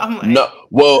I'm like, No,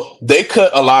 well, they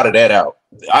cut a lot of that out.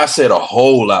 I said a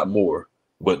whole lot more,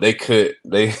 but they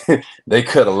they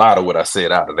cut a lot of what I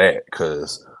said out of that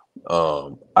because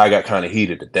I got kind of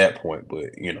heated at that point. But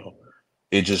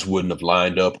it just wouldn't have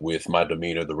lined up with my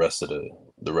demeanor the rest of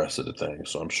the thing.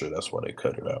 So I'm sure that's why they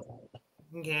cut it out.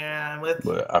 yeah,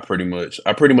 But I pretty much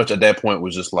at that point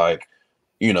was just like,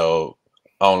 I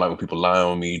don't like when people lie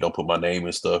on me, don't put my name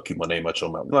and stuff, keep my name out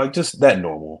your mouth. Like just that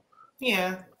normal,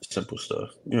 yeah. simple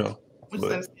stuff, Which is But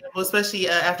understandable, especially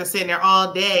after sitting there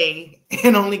all day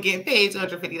and only getting paid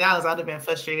 $250. I'd have been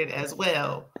frustrated as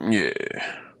well. yeah.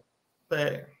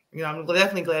 But I'm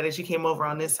definitely glad that you came over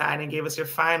on this side and gave us your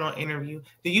final interview.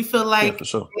 Do you feel Yeah, like for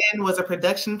sure. Ben was a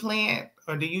production plant,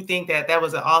 or do you think that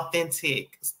was an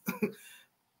authentic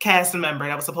cast member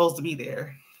that was supposed to be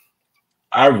there?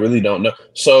 I really don't know.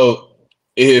 So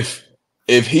if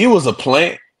he was a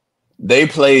plant, they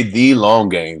played the long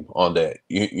game on that,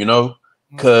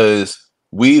 because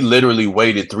we literally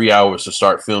waited 3 hours to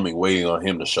start filming, waiting on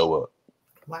him to show up.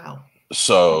 Wow.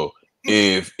 So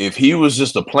if he was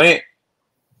just a plant,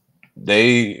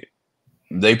 they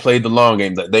played the long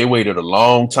game. That they waited a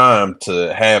long time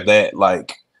to have that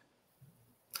like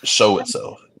show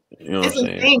itself. You know what It's I'm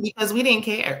saying? insane because we didn't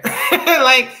care.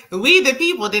 Like we, the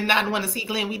people, did not want to see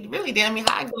Glenn. We really did. I mean,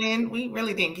 hi Glenn. We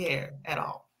really didn't care at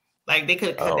all. Like they could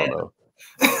have I cut don't that know.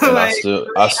 out. And Like 3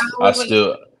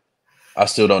 hours. I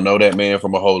still don't know that man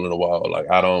from a hole in the wall. Like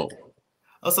I don't.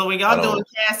 Oh, so when I y'all doing don't.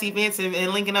 cast events and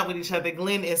linking up with each other,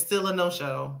 Glenn is still a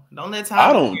no-show. Don't let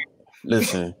I time. don't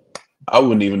listen. I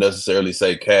wouldn't even necessarily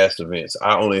say cast events.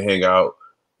 I only hang out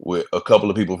with a couple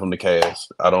of people from the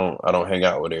cast. I don't hang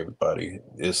out with everybody.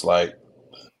 It's like,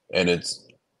 and it's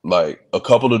like a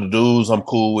couple of the dudes I'm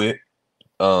cool with,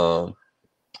 um,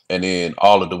 and then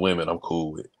all of the women I'm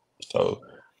cool with. So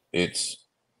it's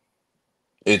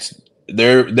it's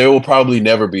there will probably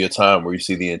never be a time where you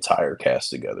see the entire cast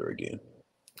together again.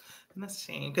 That's a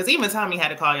shame. Because even Tommy had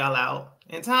to call y'all out.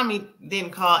 And Tommy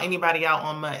didn't call anybody out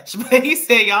on much. But he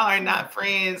said, y'all are not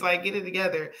friends. Like, get it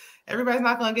together. Everybody's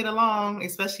not going to get along,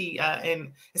 especially,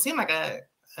 and it seemed like a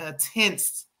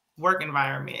tense work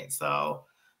environment. So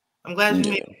I'm glad you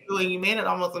made it through, and you made it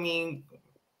almost, I mean,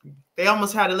 they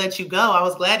almost tried to let you go. I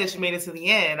was glad that you made it to the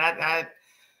end. I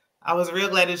was real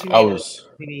glad that you made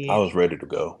it. I was ready to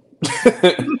go.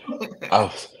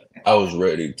 I was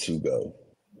ready to go.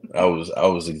 I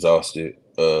was exhausted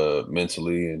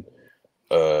mentally and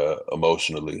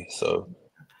emotionally. So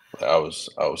I was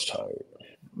tired.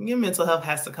 Your mental health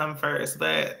has to come first,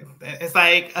 but it's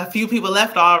like a few people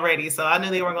left already, so I knew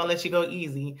they weren't gonna let you go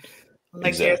easy. Like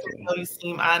exactly. You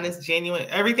seem honest, genuine.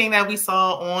 Everything that we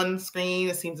saw on screen,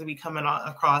 it seems to be coming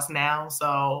across now.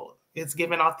 So it's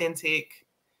given authentic,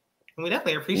 and we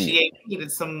definitely appreciate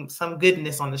some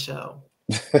goodness on the show.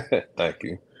 Thank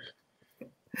you.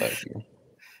 Thank you.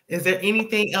 Is there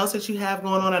anything else that you have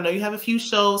going on? I know you have a few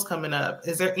shows coming up.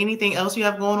 Is there anything else you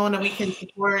have going on that we can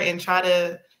support and try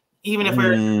to, even if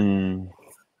we're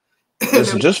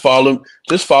listen, just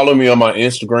follow me on my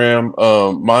Instagram.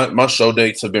 My show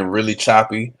dates have been really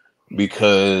choppy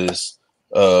because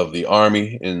of the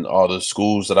Army and all the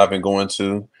schools that I've been going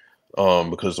to.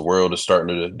 Because the world is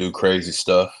starting to do crazy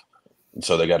stuff, and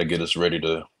so they got to get us ready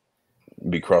to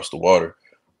be across the water.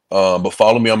 But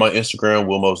follow me on my Instagram,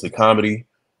 Will Mosley Comedy,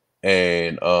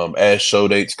 and as show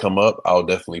dates come up, I'll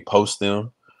definitely post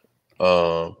them.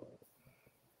 I'll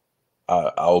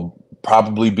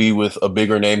probably be with a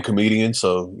bigger name comedian,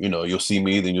 so you'll see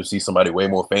me, then you'll see somebody way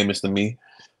more famous than me.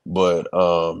 But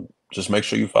just make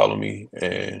sure you follow me,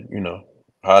 and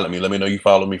holler at me. Let me know you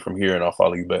follow me from here, and I'll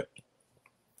follow you back.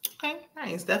 Okay,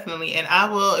 nice, definitely. And I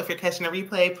will, if you're catching a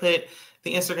replay, put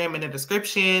the Instagram in the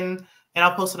description, and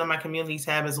I'll post it on my community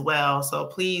tab as well. So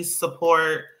please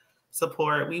support.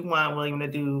 We want William to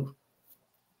do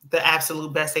the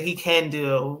absolute best that he can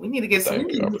do. We need to get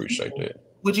Thank you. I appreciate that.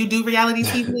 Would you do reality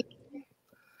TV?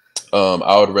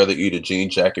 I would rather eat a jean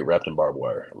jacket wrapped in barbed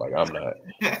wire. Like I'm not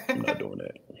doing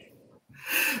that.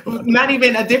 Not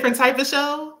even a different type of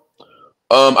show?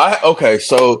 Okay,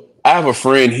 so I have a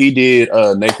friend, he did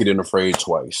Naked and Afraid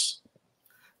twice.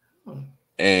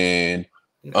 And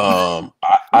I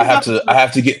have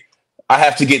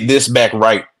to get this back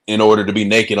right in order to be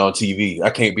naked on TV. I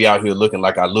can't be out here looking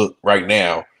like I look right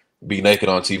now, be naked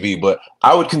on TV. But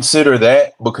I would consider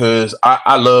that because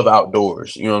I love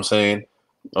outdoors. You know what I'm saying?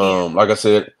 Like I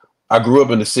said, I grew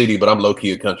up in the city, but I'm low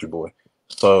key a country boy.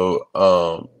 So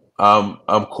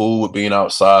I'm cool with being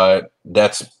outside.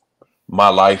 That's my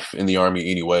life in the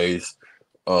Army anyways.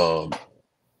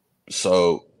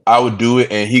 So I would do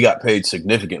it, and he got paid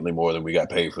significantly more than we got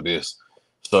paid for this.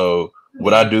 So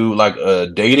would I do like a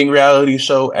dating reality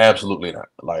show? Absolutely not.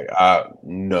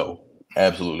 No,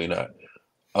 absolutely not.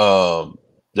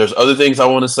 There's other things I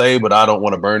want to say, but I don't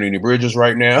want to burn any bridges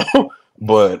right now.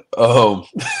 But I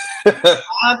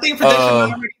think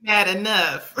production already had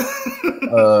enough.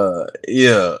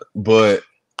 Yeah, but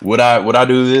would I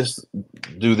do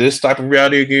this type of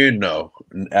reality again? No,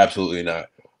 absolutely not.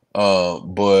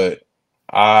 But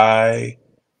I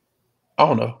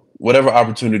don't know. Whatever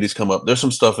opportunities come up, there's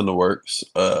some stuff in the works.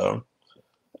 I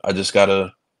just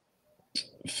gotta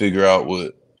figure out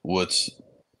what's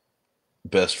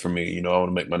best for me. I want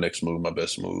to make my next move my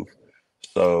best move.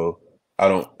 So I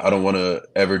don't want to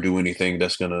ever do anything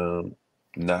that's gonna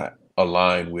not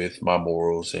align with my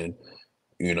morals and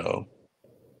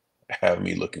have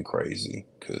me looking crazy,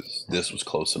 because this was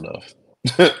close enough.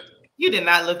 You did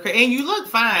not look crazy, and you look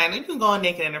fine. You can go on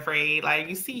Naked and Afraid. Like,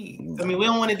 you see, I mean, we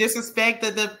don't want to disrespect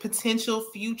the potential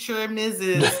future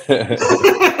Mrs.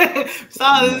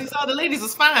 saw the ladies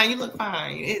was fine. You look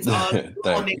fine. It's all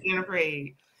on Naked and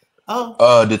Afraid.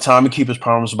 Oh, did Tommy keep his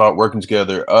promise about working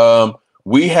together?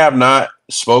 We have not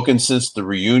spoken since the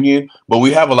reunion, but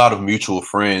we have a lot of mutual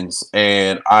friends,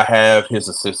 and I have his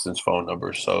assistant's phone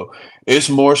number. So it's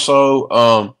more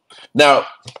so. Now,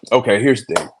 okay, here's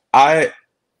the thing.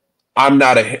 I'm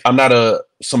not a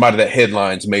somebody that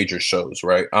headlines major shows,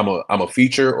 right? I'm a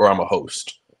feature, or I'm a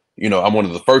host. I'm one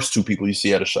of the first two people you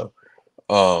see at a show.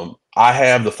 I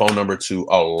have the phone number to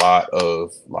a lot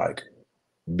of like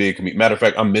big. Matter of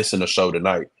fact, I'm missing a show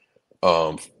tonight.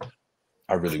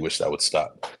 I really wish that would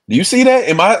stop. Do you see that?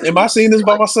 Am I seeing this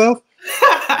by myself?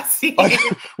 I Like,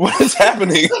 what is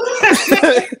happening?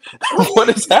 What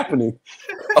is happening?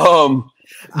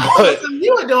 But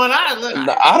you were doing.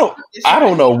 I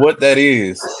don't know what that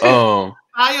is.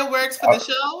 Fireworks for the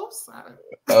shows.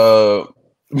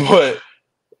 But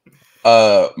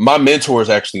my mentor is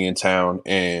actually in town,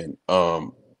 and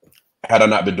had I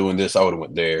not been doing this, I would have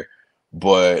went there.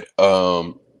 But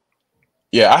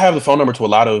yeah, I have the phone number to a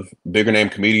lot of bigger name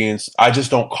comedians. I just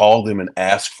don't call them and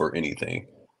ask for anything.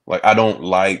 Like, I don't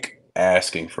like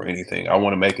asking for anything. I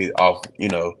want to make it off,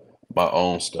 my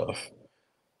own stuff.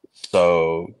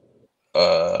 So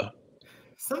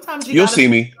sometimes you'll see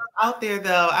me out there,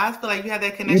 though. I feel like you have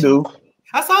that connection. You do.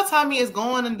 I saw Tommy is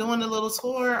going and doing a little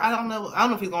tour. I don't know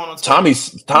if he's going on tour.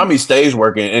 Tommy stays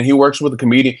working, and he works with a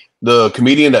comedian. The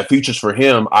comedian that features for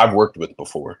him, I've worked with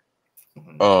before.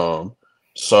 Mm-hmm.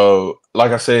 So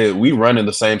like I said, we run in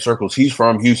the same circles. He's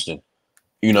from Houston,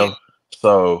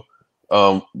 so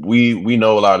we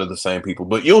know a lot of the same people.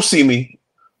 But you'll see me,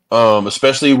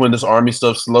 especially when this Army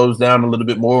stuff slows down a little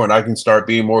bit more and I can start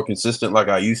being more consistent like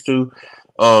I used to.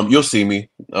 You'll see me.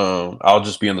 I'll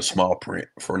just be in the small print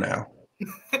for now.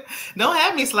 Don't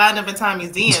have me sliding up in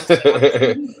Tommy's DMs.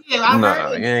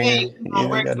 Nah, you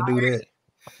ain't got to do that.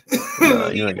 Nah,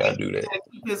 you ain't got to do that.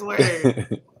 Keep his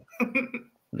word.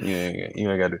 Yeah,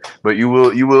 you ain't got to. But you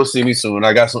will see me soon.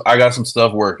 I got some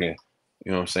stuff working.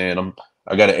 You know what I'm saying?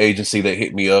 I got an agency that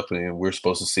hit me up, and we're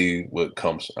supposed to see what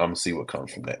comes. I'm gonna see what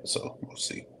comes from that. So we'll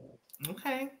see.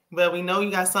 Okay. Well, we know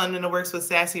you got something in the works with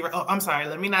Sassy. Oh, I'm sorry.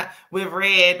 Let me not with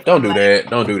Red. Don't do that.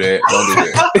 Don't do that. Don't do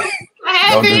that.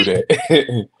 Don't do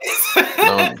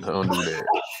that. Don't do that.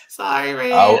 Sorry,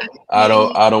 Red. I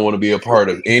don't want to be a part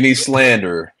of any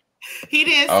slander. He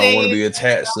didn't say. I don't want to be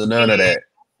attached to none of that.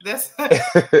 That's what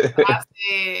I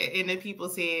said, and then people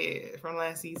said from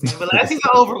last season. But last season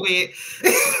over with.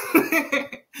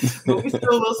 But we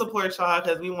still will support y'all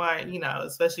because we want,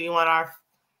 especially we want our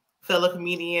fellow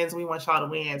comedians. We want y'all to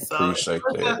win. So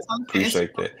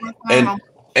appreciate that.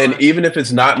 And even if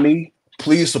it's not me,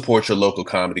 please support your local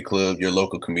comedy club, your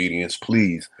local comedians,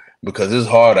 please, because it's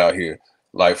hard out here.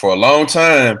 Like, for a long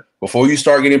time, before you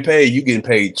start getting paid, you getting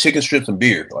paid chicken strips and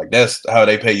beer. Like, that's how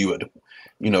they pay you at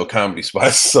comedy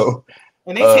spots. So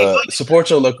and they support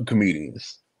your local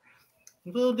comedians.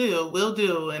 Will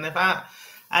do. And if I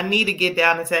need to get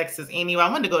down to Texas anyway,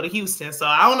 I'm going to go to Houston. So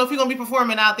I don't know if you're going to be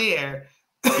performing out there.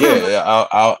 Yeah,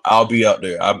 I'll be out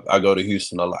there. I go to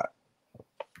Houston a lot.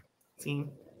 See,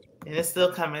 and it's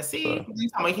still coming. See, you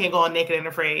can't go on Naked and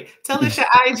Afraid. Tell us your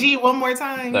IG one more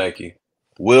time. Thank you.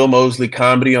 Will Mosley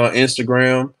Comedy on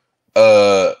Instagram.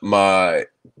 My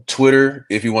Twitter,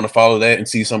 if you want to follow that and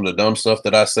see some of the dumb stuff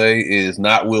that I say, is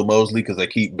not Will Mosley because they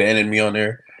keep banning me on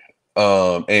there.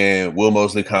 And Will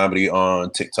Mosley Comedy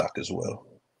on TikTok as well.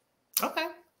 Okay.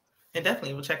 And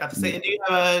definitely we'll check out the site. Do you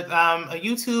have a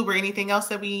YouTube or anything else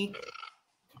that we?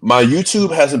 My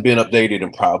YouTube hasn't been updated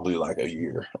in probably like a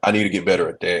year. I need to get better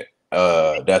at that.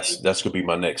 That's gonna be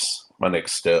my next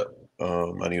step.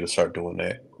 I need to start doing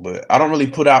that. But I don't really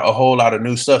put out a whole lot of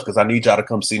new stuff because I need y'all to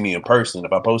come see me in person.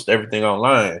 If I post everything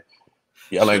online,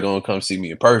 y'all ain't gonna come see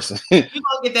me in person. You're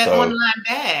gonna get that online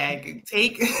bag.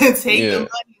 Take the money,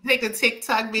 take the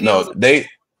TikTok videos. No,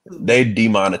 they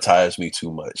demonetize me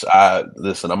too much.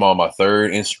 I'm on my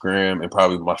 3rd Instagram and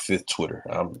probably my 5th Twitter.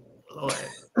 Lord.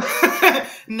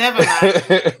 Never mind.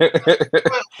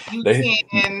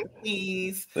 Can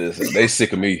please. Listen, they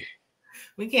sick of me.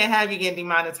 We can't have you getting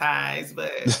demonetized,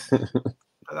 but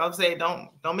I'm saying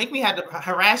don't make me have to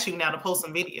harass you now to post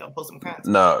some video, post some content.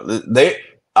 No,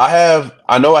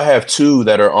 I know I have 2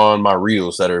 that are on my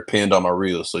reels that are pinned on my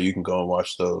reels, so you can go and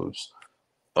watch those.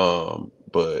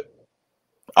 But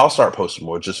I'll start posting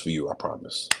more just for you, I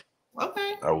promise.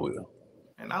 Okay. I will.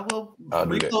 And I will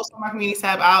repost on my community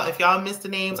tab out. If y'all missed the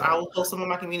names, I will post them on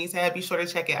my community tab. Be sure to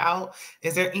check it out.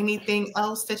 Is there anything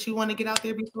else that you want to get out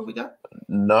there before we go?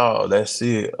 No, that's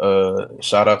it.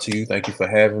 Shout out to you. Thank you for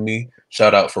having me.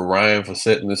 Shout out for Ryan for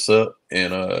setting this up.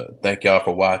 And thank y'all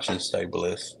for watching. Stay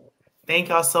blessed. Thank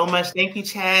y'all so much. Thank you,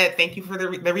 Chad. Thank you for the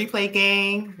replay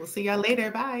gang. We'll see y'all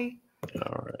later. Bye.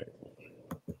 All right.